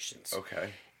psychiatric patients.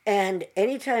 Okay. And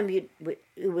anytime it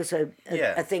was a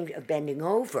thing of bending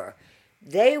over,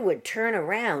 they would turn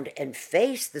around and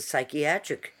face the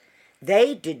psychiatric.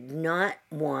 They did not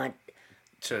want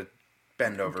to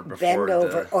bend over before.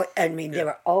 They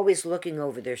were always looking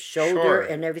over their shoulder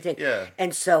and everything. Yeah.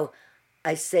 And so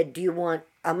I said,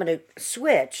 I'm going to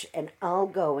switch, and I'll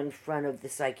go in front of the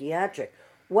psychiatric.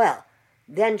 Well,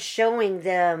 then showing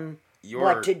them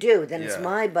what to do. Then it's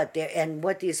my butt there. And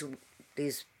what these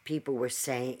people were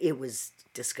saying, it was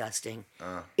disgusting.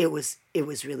 It was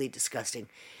really disgusting.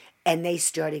 And they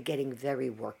started getting very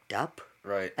worked up.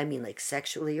 Right. I mean, like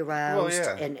sexually aroused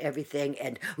and everything.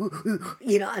 And,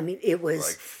 you know, I mean, it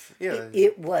was... Like,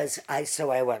 it was... I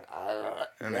went,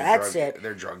 and that's it.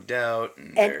 They're drugged out.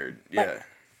 And they're...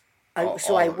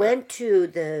 I went to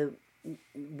the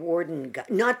warden guy.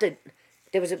 Not the...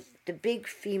 There was the big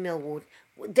female warden,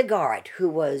 the guard, he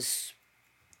was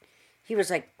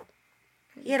like,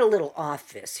 he had a little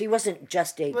office. He wasn't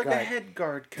just a guard. Like a head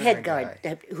guard kind of guy.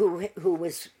 Who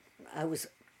I was,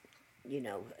 you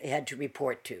know, had to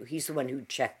report to. He's the one who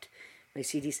checked my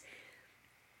CDs.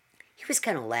 He was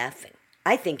kind of laughing.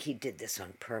 I think he did this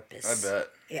on purpose. I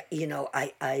bet. You know,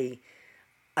 I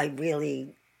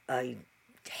really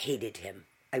hated him.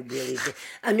 I really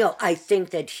did. No, I think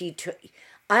that he took...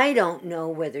 I don't know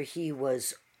whether he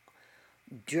was,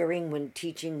 when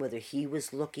teaching, whether he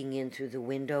was looking in through the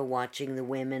window, watching the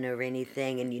women or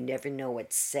anything, and you never know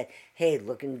what's said. Hey,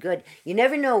 looking good. You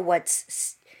never know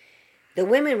what's... The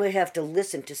women would have to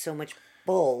listen to so much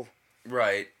bull.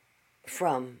 Right.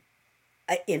 From,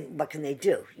 what can they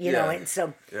do? You know, and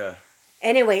so... Yeah.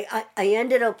 Anyway, I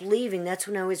ended up leaving. That's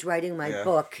when I was writing my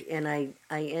book, and I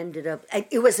ended up...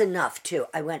 It was enough, too.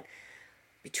 I went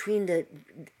between the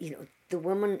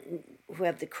women who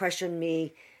have the crush on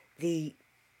me,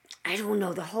 I don't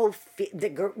know, the whole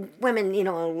women,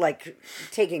 like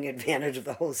taking advantage of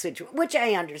the whole situation, which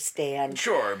I understand.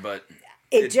 Sure, but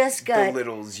it just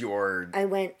belittles your. I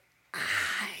went,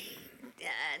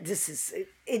 this is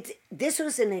it. This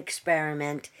was an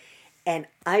experiment, and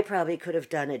I probably could have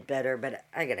done it better, but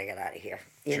I gotta get out of here.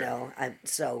 You know,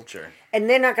 Sure. And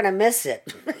they're not gonna miss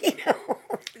it.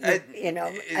 I mean,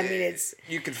 it's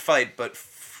you can fight, but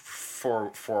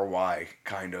for why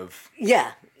kind of.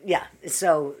 Yeah.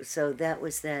 So that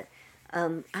was that.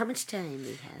 How much time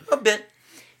we have? A bit.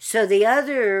 So the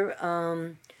other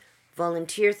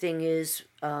volunteer thing is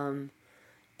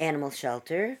animal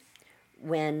shelter.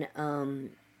 When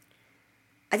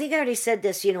I think I already said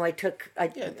this. I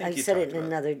said it in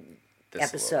another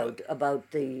episode about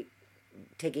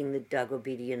taking the dog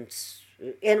obedience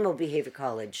animal behavior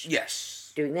college.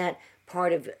 Yes. Doing that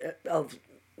part of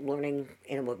learning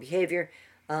animal behavior.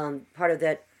 Part of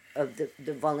that of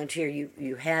the volunteer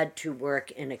you had to work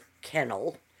in a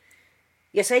kennel.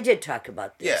 Yes, I did talk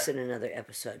about this in another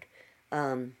episode.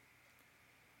 So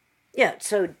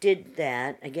did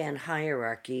that again,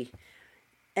 hierarchy.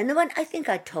 And the one I think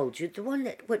I told you, the one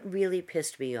that what really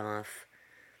pissed me off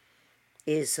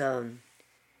is in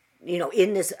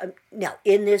this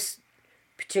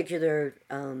particular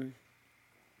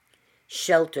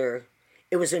shelter,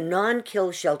 it was a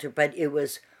non-kill shelter, but it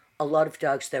was a lot of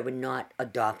dogs that were not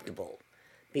adoptable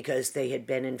because they had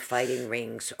been in fighting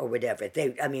rings or whatever. They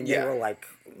were like,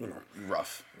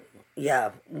 rough.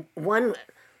 Yeah, one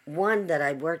that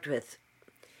I worked with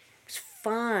was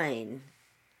fine,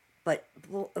 but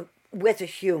with a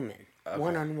human,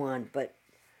 one-on-one, but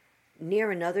near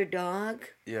another dog.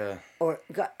 Yeah.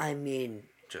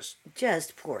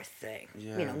 Just poor thing.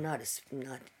 Yeah. Not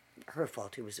her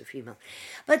fault. It was a female,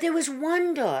 but there was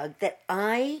one dog that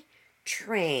I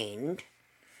trained.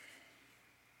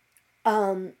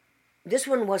 This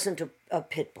one wasn't a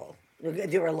pit bull.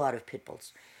 There were a lot of pit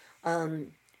bulls.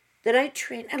 That I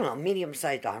trained. I don't know,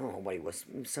 medium-sized. I don't know what he was.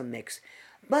 Some mix,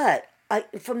 but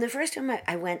from the first time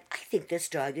I went, I think this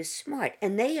dog is smart,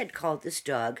 and they had called this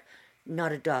dog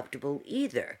not adoptable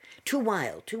either. Too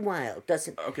wild.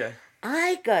 Doesn't. Okay.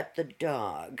 I got the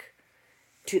dog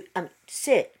to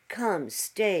sit, come,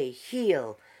 stay,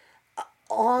 heel,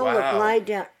 lie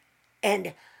down,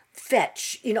 and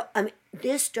fetch.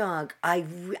 This dog, I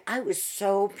was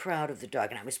so proud of the dog,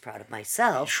 and I was proud of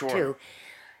myself, too.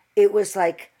 It was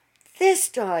like, this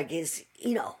dog is,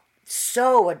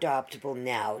 so adoptable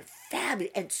now,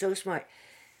 fabulous, and so smart.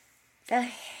 The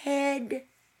head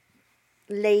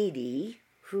lady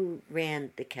who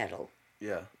ran the kennel.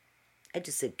 Yeah. I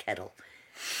just said kennel.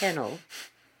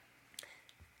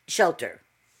 Shelter.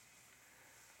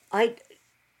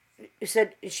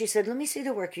 She said, let me see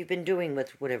the work you've been doing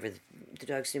with whatever the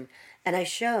dog's doing. And I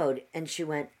showed, and she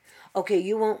went, okay,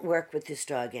 you won't work with this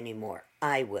dog anymore.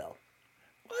 I will.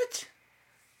 What?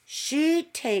 She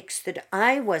takes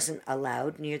I wasn't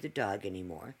allowed near the dog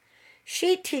anymore.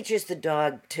 She teaches the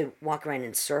dog to walk around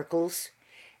in circles.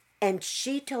 And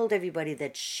she told everybody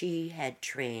that she had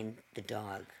trained the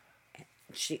dog.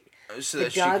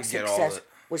 The dog's success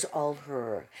was all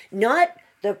her. Not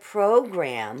the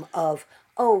program of,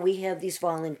 we have these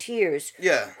volunteers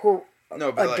who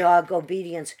are dog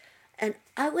obedience. And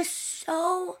I was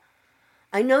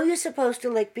I know you're supposed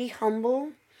to be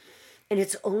humble, and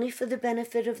it's only for the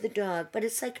benefit of the dog, but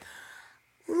it's like,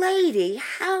 lady,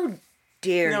 how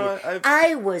dare you?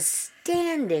 I was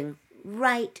standing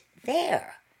right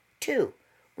there, too,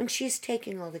 when she's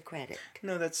taking all the credit.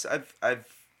 No,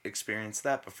 I've experienced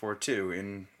that before too,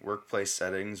 in workplace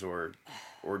settings or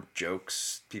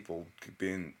jokes. People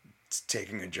being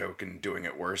taking a joke and doing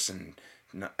it worse and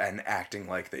acting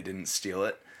like they didn't steal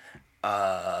it,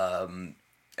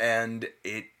 and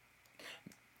it.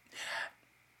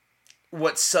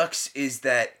 What sucks is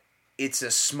that it's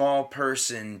a small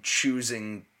person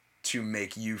choosing to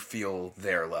make you feel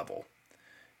their level.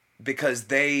 Because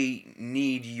they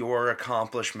need your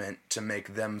accomplishment to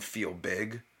make them feel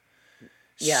big.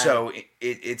 Yeah. So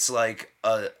it's like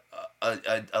a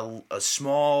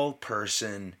small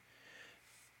person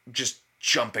just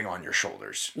jumping on your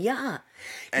shoulders. Yeah.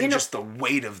 And just the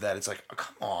weight of that, it's like, oh,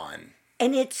 come on.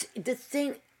 And it's the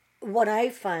thing, what I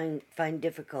find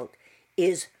difficult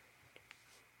is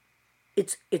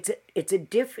it's a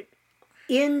different,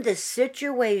 in the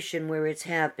situation where it's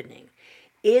happening,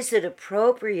 is it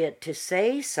appropriate to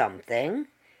say something,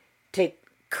 to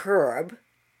curb,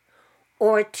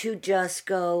 or to just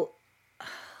go,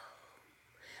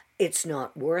 it's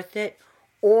not worth it,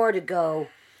 or to go,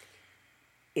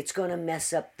 it's going to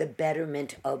mess up the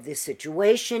betterment of the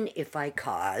situation if I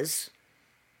cause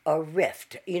a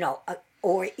rift.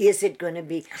 Or is it going to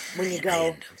be when you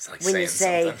go, like when you saying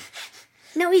say,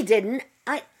 something. no, he didn't.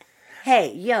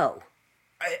 Hey, yo.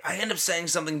 I end up saying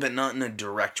something, but not in a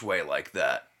direct way like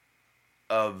that.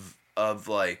 Of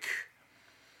like,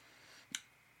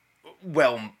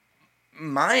 well,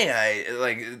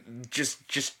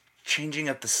 just changing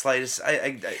up the slightest.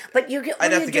 But you get. What I'd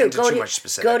do have you to do? get into Go too to much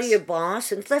specifics. go to your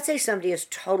boss, and let's say somebody has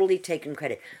totally taken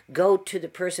credit. Go to the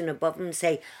person above them and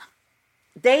say,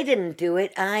 "They didn't do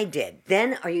it. I did."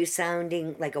 Then are you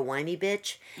sounding like a whiny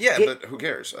bitch? Yeah, but who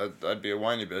cares? I'd be a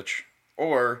whiny bitch,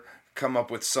 or come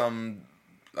up with some,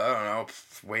 I don't know,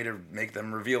 way to make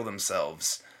them reveal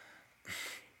themselves.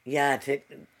 Yeah,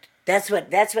 that's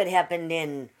what happened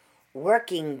in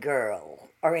Working Girl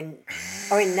or in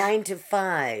 9 to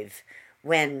 5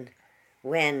 when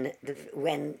when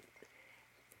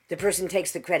the person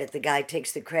takes the credit, the guy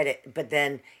takes the credit, but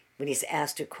then when he's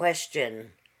asked a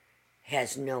question,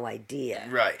 has no idea.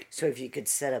 Right. So if you could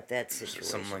set up that situation,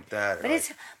 Something like that. But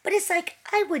it's like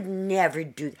I would never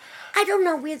do. I don't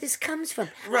know where this comes from.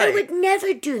 Right. I would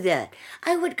never do that.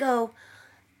 I would go.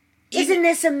 Isn't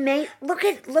this amazing? Look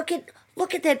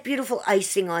at that beautiful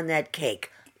icing on that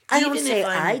cake. I don't say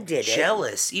I did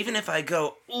jealous, even if I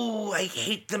go, ooh, I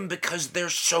hate them because they're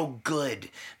so good,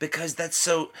 because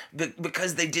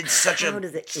because they did such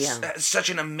such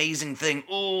an amazing thing.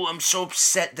 Ooh, I'm so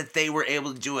upset that they were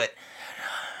able to do it.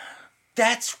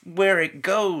 That's where it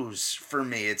goes for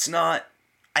me. It's not,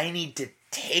 I need to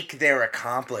take their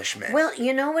accomplishment. Well,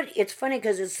 you know what? It's funny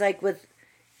because it's like.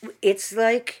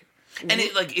 And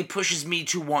it pushes me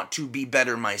to want to be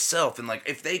better myself. And like,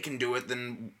 if they can do it,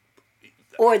 then.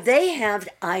 Or they have,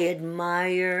 I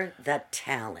admire the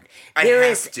talent. There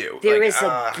is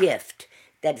a gift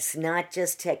that's not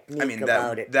just technique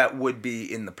about it. That would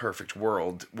be in the perfect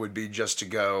world, would be just to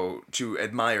go to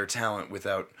admire talent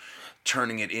without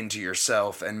turning it into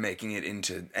yourself and making it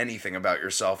into anything about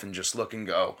yourself, and just look and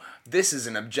go, this is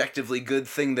an objectively good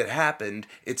thing that happened.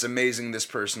 It's amazing this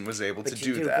person was able to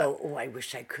do that. Go, oh, I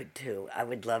wish I could too. I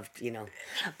would love to,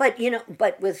 But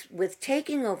with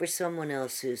taking over someone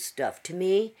else's stuff, to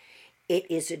me, it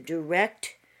is a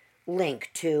direct link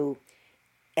to,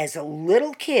 as a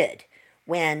little kid,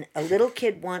 when a little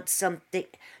kid wants something,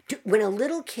 when a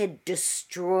little kid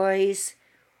destroys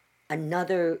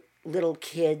another little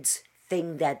kid's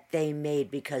thing that they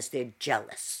made because they're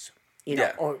jealous,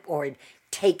 or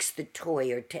takes the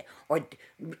toy or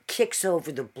kicks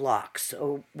over the blocks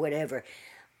or whatever.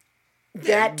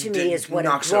 That to me is what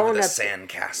knocks a grown over the up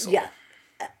sandcastle. Yeah,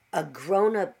 a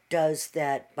grown up does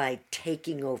that by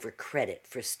taking over credit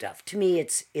for stuff. To me,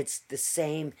 it's the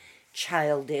same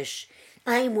childish.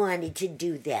 I wanted to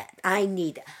do that.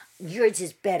 Yours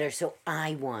is better, so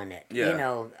I want it.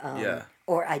 Yeah.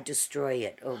 Or I destroy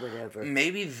it, or whatever.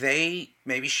 Maybe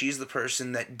she's the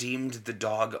person that deemed the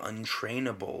dog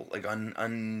untrainable, like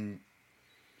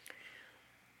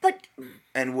But.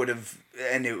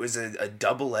 And it was a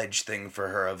double-edged thing for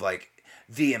her of like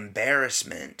the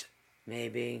embarrassment.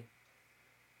 Maybe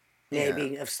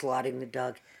of slaughtering the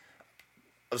dog.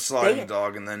 Of slaughtering the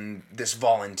dog, and then this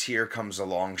volunteer comes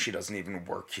along. She doesn't even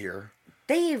work here.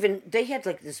 They had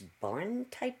like this barn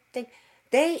type thing.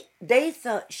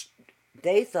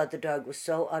 They thought the dog was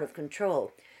so out of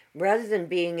control, rather than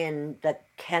being in the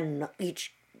kennel.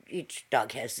 Each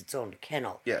dog has its own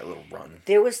kennel. Yeah, a little run.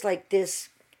 There was like this,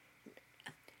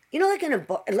 like in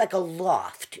like a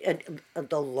loft,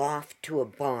 the loft to a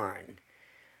barn.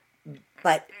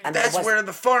 But that's where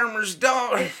the farmer's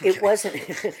dog. It wasn't.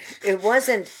 It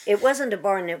wasn't a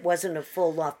barn. It wasn't a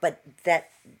full loft. But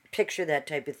picture that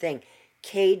type of thing,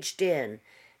 caged in,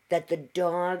 that the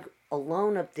dog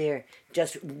alone up there,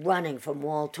 just running from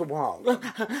wall to wall. Oh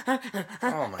my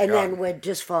God. And then would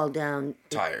just fall down.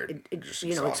 Tired.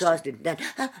 Exhausted. Then,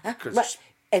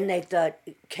 and they thought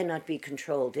it cannot be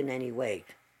controlled in any way.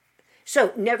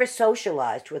 So never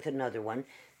socialized with another one.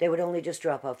 They would only just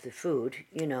drop off the food,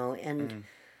 and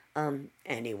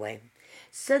anyway.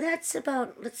 So that's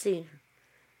about, let's see.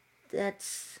 So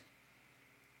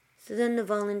then the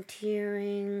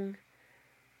volunteering,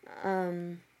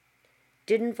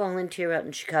 didn't volunteer out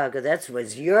in Chicago. That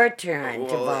was your turn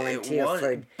to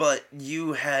volunteer But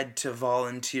you had to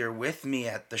volunteer with me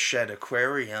at the Shed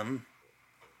Aquarium.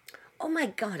 Oh my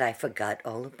God, I forgot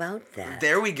all about that.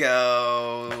 There we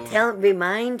go.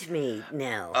 Remind me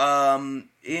now.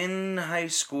 In high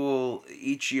school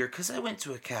each year, because I went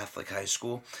to a Catholic high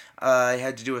school, I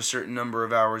had to do a certain number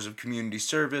of hours of community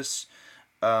service.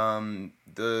 The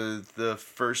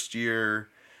first year,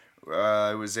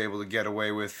 I was able to get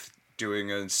away with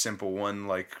doing a simple one,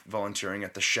 like volunteering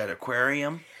at the Shed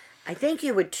Aquarium. I think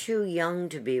you were too young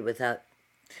to be without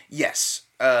Yes.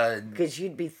 Because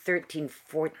you'd be 13,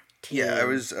 14. Yeah, I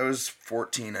was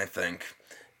 14, I think,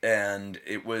 and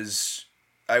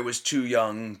I was too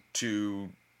young to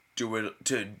do it,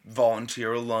 to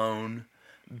volunteer alone,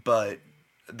 but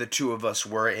the two of us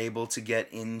were able to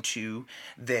get into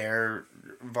their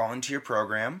volunteer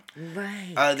program.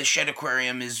 Right. The Shed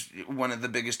Aquarium is one of the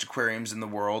biggest aquariums in the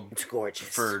world. It's gorgeous.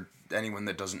 For anyone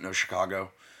that doesn't know Chicago.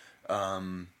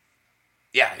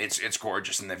 Yeah, it's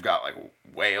gorgeous, and they've got like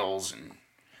whales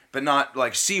but not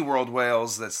like SeaWorld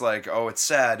whales that's like, oh, it's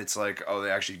sad. It's like, oh,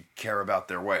 they actually care about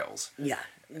their whales. Yeah.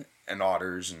 And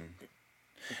otters. And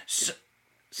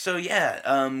so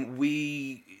yeah,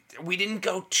 we didn't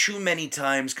go too many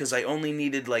times because I only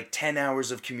needed like 10 hours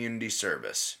of community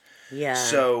service. Yeah.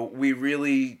 So we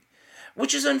really,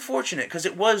 which is unfortunate because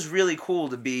it was really cool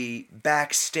to be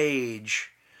backstage.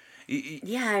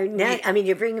 Yeah, now, I mean,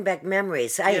 you're bringing back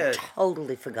memories. I had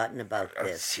totally forgotten about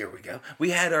this. Here we go.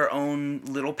 We had our own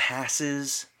little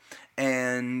passes,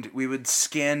 and we would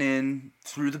scan in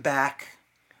through the back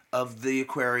of the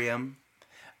aquarium,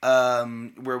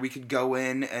 where we could go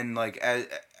in and, like,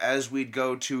 as we'd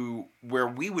go to where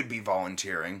we would be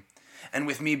volunteering, and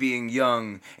with me being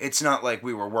young, it's not like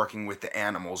we were working with the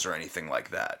animals or anything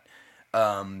like that.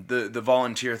 The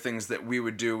volunteer things that we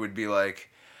would do would be, like,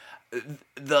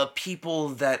 the people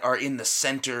that are in the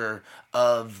center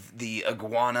of the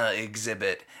iguana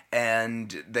exhibit,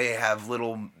 and they have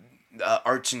little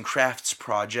arts and crafts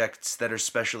projects that are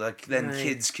special. Like then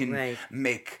kids can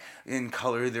make and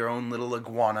color their own little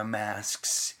iguana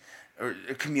masks or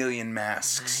chameleon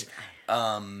masks.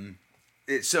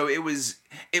 So it was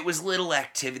little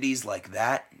activities like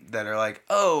that are like,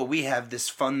 oh, we have this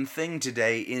fun thing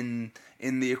today in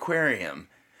the aquarium.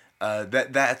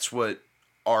 That's what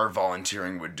our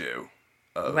volunteering would do.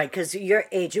 Right, because your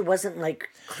age, it wasn't like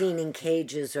cleaning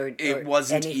cages or it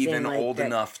wasn't even like old that.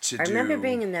 enough to do. I remember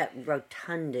being in that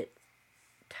rotunda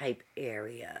type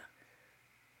area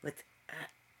with,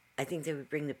 I think they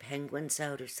would bring the penguins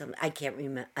out or something. I can't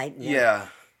remember. Yeah.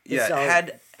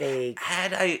 Vague.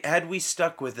 Had we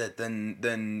stuck with it,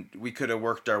 then we could have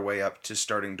worked our way up to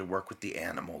starting to work with the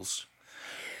animals.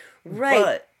 Right.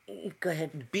 But go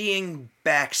ahead. Being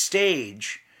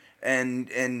backstage and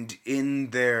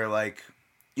in their, like,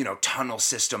 you know, tunnel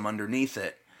system underneath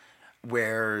it,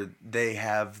 where they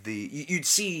have you'd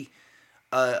see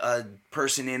a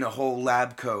person in a whole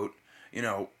lab coat, you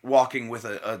know, walking with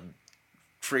a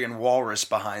friggin' walrus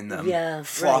behind them,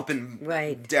 flopping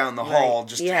down the hall,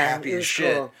 just happy as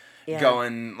shit, cool.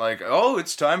 Going like, oh,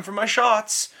 it's time for my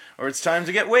shots, or it's time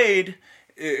to get weighed.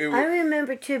 I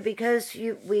remember too, because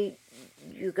we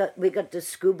got the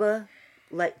scuba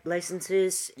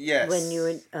licenses. Yes. When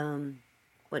you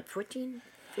were 14,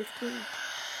 15?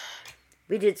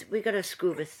 We got a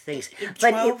scuba things. 12?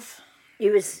 But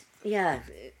it was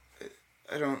it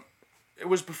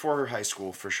was before high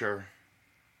school for sure.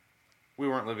 We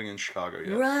weren't living in Chicago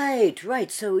yet.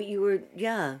 Right. So you were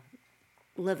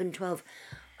 11, 12.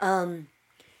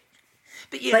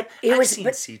 But yeah, I've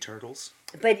seen sea turtles.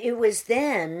 But it was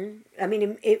then, I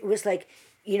mean, it was like,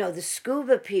 you know, the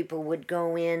scuba people would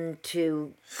go in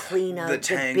to clean out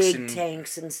the big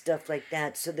tanks and stuff like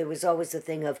that. So there was always the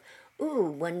thing of, ooh,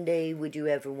 one day would you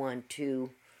ever want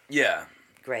to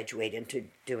graduate into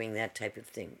doing that type of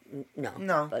thing?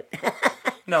 No. But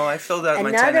no, I filled out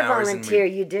my 10 hours. Another volunteer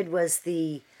you did was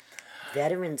the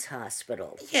Veterans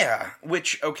Hospital. Yeah,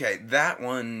 that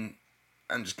one,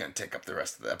 I'm just going to take up the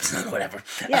rest of the episode, whatever.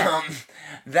 Yeah.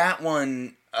 That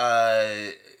one,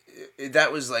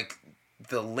 that was like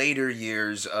the later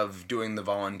years of doing the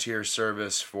volunteer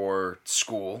service for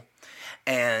school.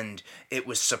 And it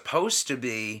was supposed to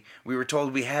be, we were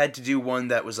told we had to do one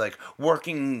that was like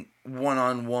working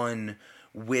one-on-one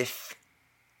with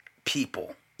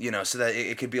people, you know, so that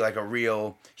it could be like a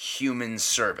real human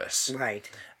service. Right.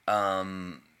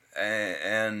 And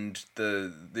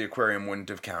the aquarium wouldn't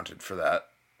have counted for that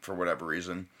for whatever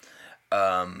reason.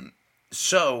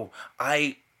 So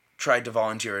I tried to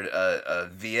volunteer at a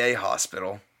VA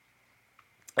hospital,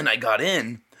 and I got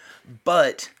in,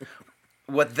 but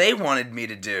what they wanted me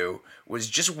to do was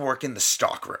just work in the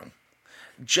stockroom.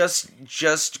 Just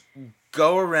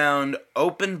go around,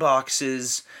 open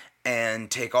boxes, and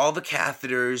take all the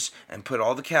catheters and put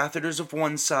all the catheters of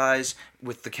one size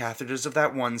with the catheters of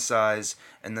that one size,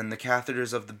 and then the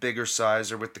catheters of the bigger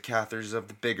size are with the catheters of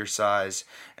the bigger size,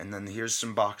 and then here's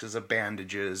some boxes of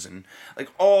bandages and like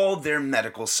all their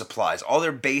medical supplies, all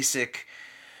their basic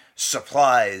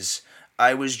supplies.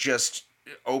 I was just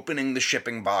opening the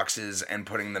shipping boxes and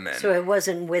putting them in. So it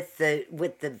wasn't with the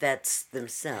vets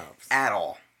themselves at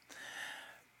all.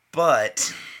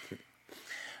 But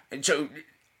so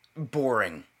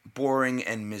boring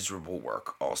and miserable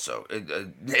work. Also,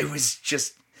 it was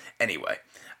just anyway.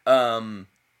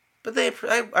 But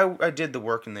I did the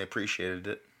work and they appreciated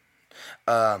it.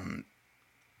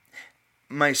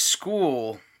 My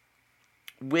school,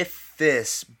 with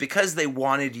this, because they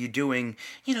wanted you doing,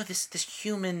 this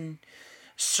human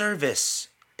service,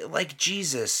 like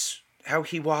Jesus, how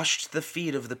he washed the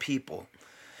feet of the people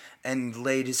and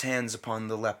laid his hands upon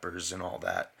the lepers and all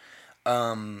that.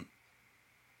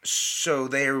 So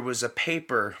there was a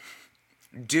paper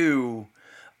due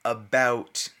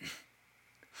about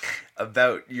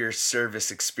your service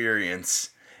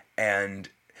experience, and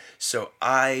so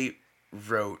I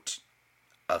wrote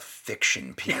a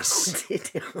fiction piece. Wait,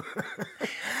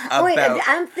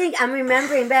 I'm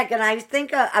remembering back, and I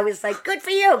think I was like, "Good for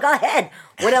you, go ahead."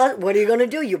 What else? What are you gonna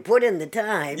do? You put in the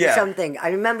time, Yeah. something. I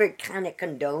remember kind of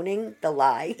condoning the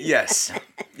lie. Yes.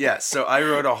 So I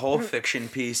wrote a whole fiction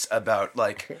piece about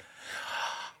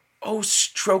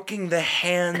stroking the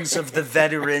hands of the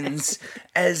veterans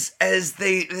as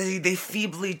they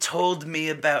feebly told me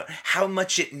about how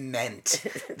much it meant.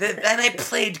 And I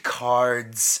played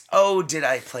cards. Oh, did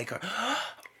I play cards?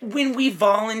 When we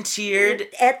volunteered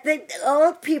At the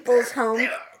old people's home,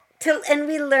 and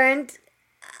we learned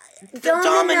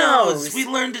dominoes. We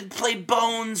learned to play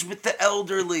bones with the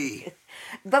elderly.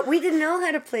 But we didn't know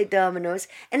how to play dominoes.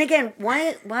 And again,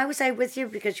 why was I with you?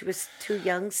 Because you was too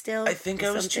young still? I think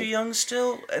I was too young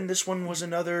still, and this one was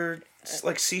another,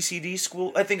 CCD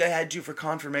school. I think I had to for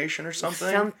confirmation or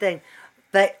something.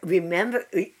 But remember,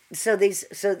 so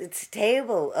it's a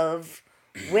table of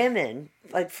women,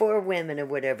 like 4 women or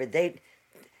whatever. They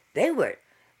were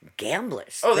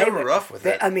gamblers. Oh, they were rough with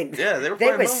it. I mean, yeah, they were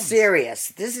bones. serious.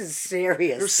 This is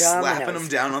serious. They were slapping them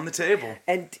down on the table.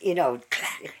 And,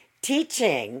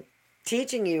 teaching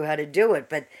you how to do it,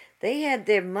 but they had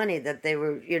their money that they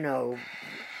were,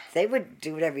 they would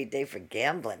do it every day for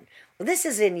gambling. Well, this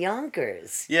is in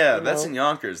Yonkers. Yeah, that's in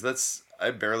Yonkers.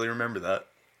 I barely remember that.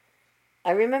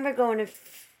 I remember going to,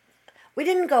 we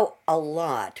didn't go a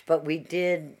lot, but we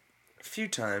did. A few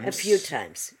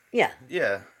times. Yeah.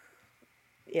 Yeah.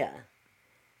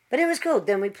 But it was cool.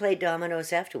 Then we played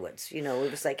dominoes afterwards. It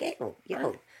was like, hey,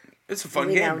 It's a fun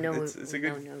game. Now know it's a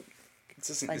good.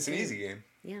 It's an easy game.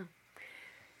 Yeah.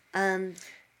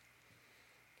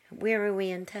 Where are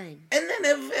we in time? And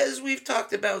then, as we've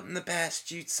talked about in the past,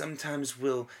 you sometimes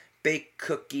will bake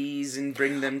cookies and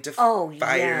bring them to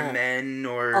firemen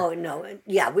or... Oh, no.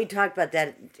 Yeah, we talked about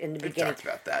that in the beginning. We talked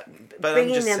about that. But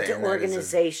bringing them to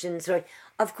organizations. Or,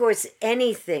 of course,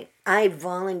 anything. I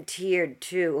volunteered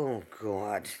too. Oh,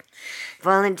 God.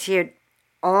 Volunteered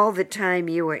all the time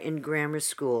you were in grammar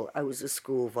school. I was a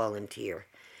school volunteer.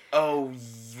 Oh,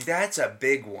 that's a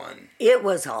big one. It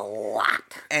was a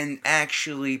lot. And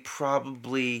actually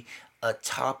probably a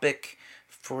topic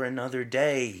for another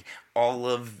day. All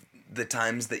of the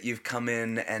times that you've come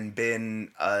in and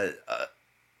been a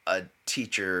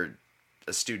teacher,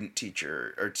 a student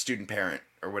teacher, or student parent,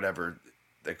 or whatever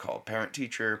they call it. Parent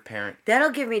teacher, parent.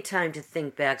 That'll give me time to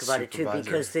think back about it too, supervisor.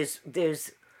 because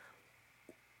there's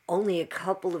only a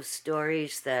couple of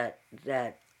stories that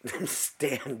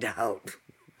stand out.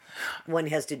 One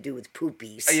has to do with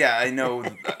poopies. Yeah, I know.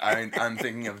 I'm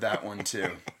thinking of that one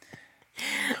too.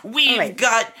 We've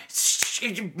got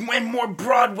more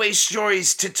Broadway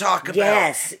stories to talk about.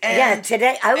 Yes.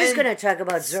 Today I was going to talk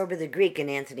about Zorba the Greek and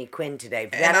Anthony Quinn today.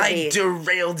 And I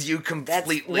derailed you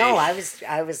completely. No,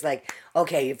 I was like,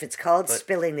 okay, if it's called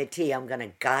spilling the tea, I'm going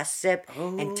to gossip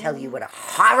and tell you what a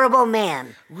horrible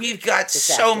man. We've got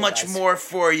so much more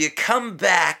for you. Come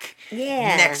back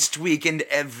next week and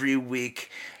every week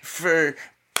for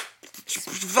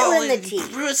spilling the tea.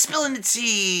 Spilling the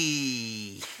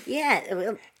tea. Yeah.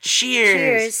 Well,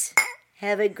 cheers.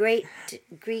 Have a great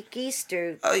Greek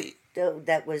Easter.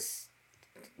 That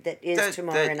is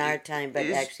tomorrow in our time, but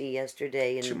actually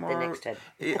yesterday and tomorrow, the next time.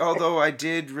 Although I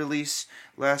did release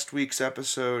last week's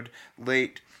episode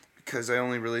late because I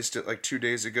only released it like 2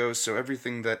 days ago, so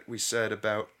everything that we said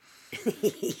about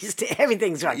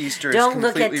everything's wrong. Easter Don't is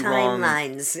look at completely wrong.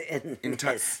 timelines in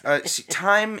this.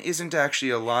 Time isn't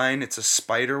actually a line; it's a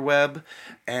spider web,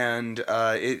 and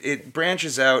it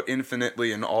branches out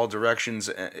infinitely in all directions.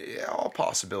 All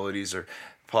possibilities are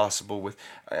possible with.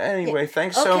 Anyway,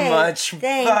 thanks so much.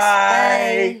 Thanks.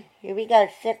 Bye. Here we go.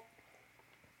 Sip.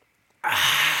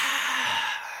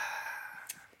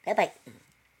 Bye bye.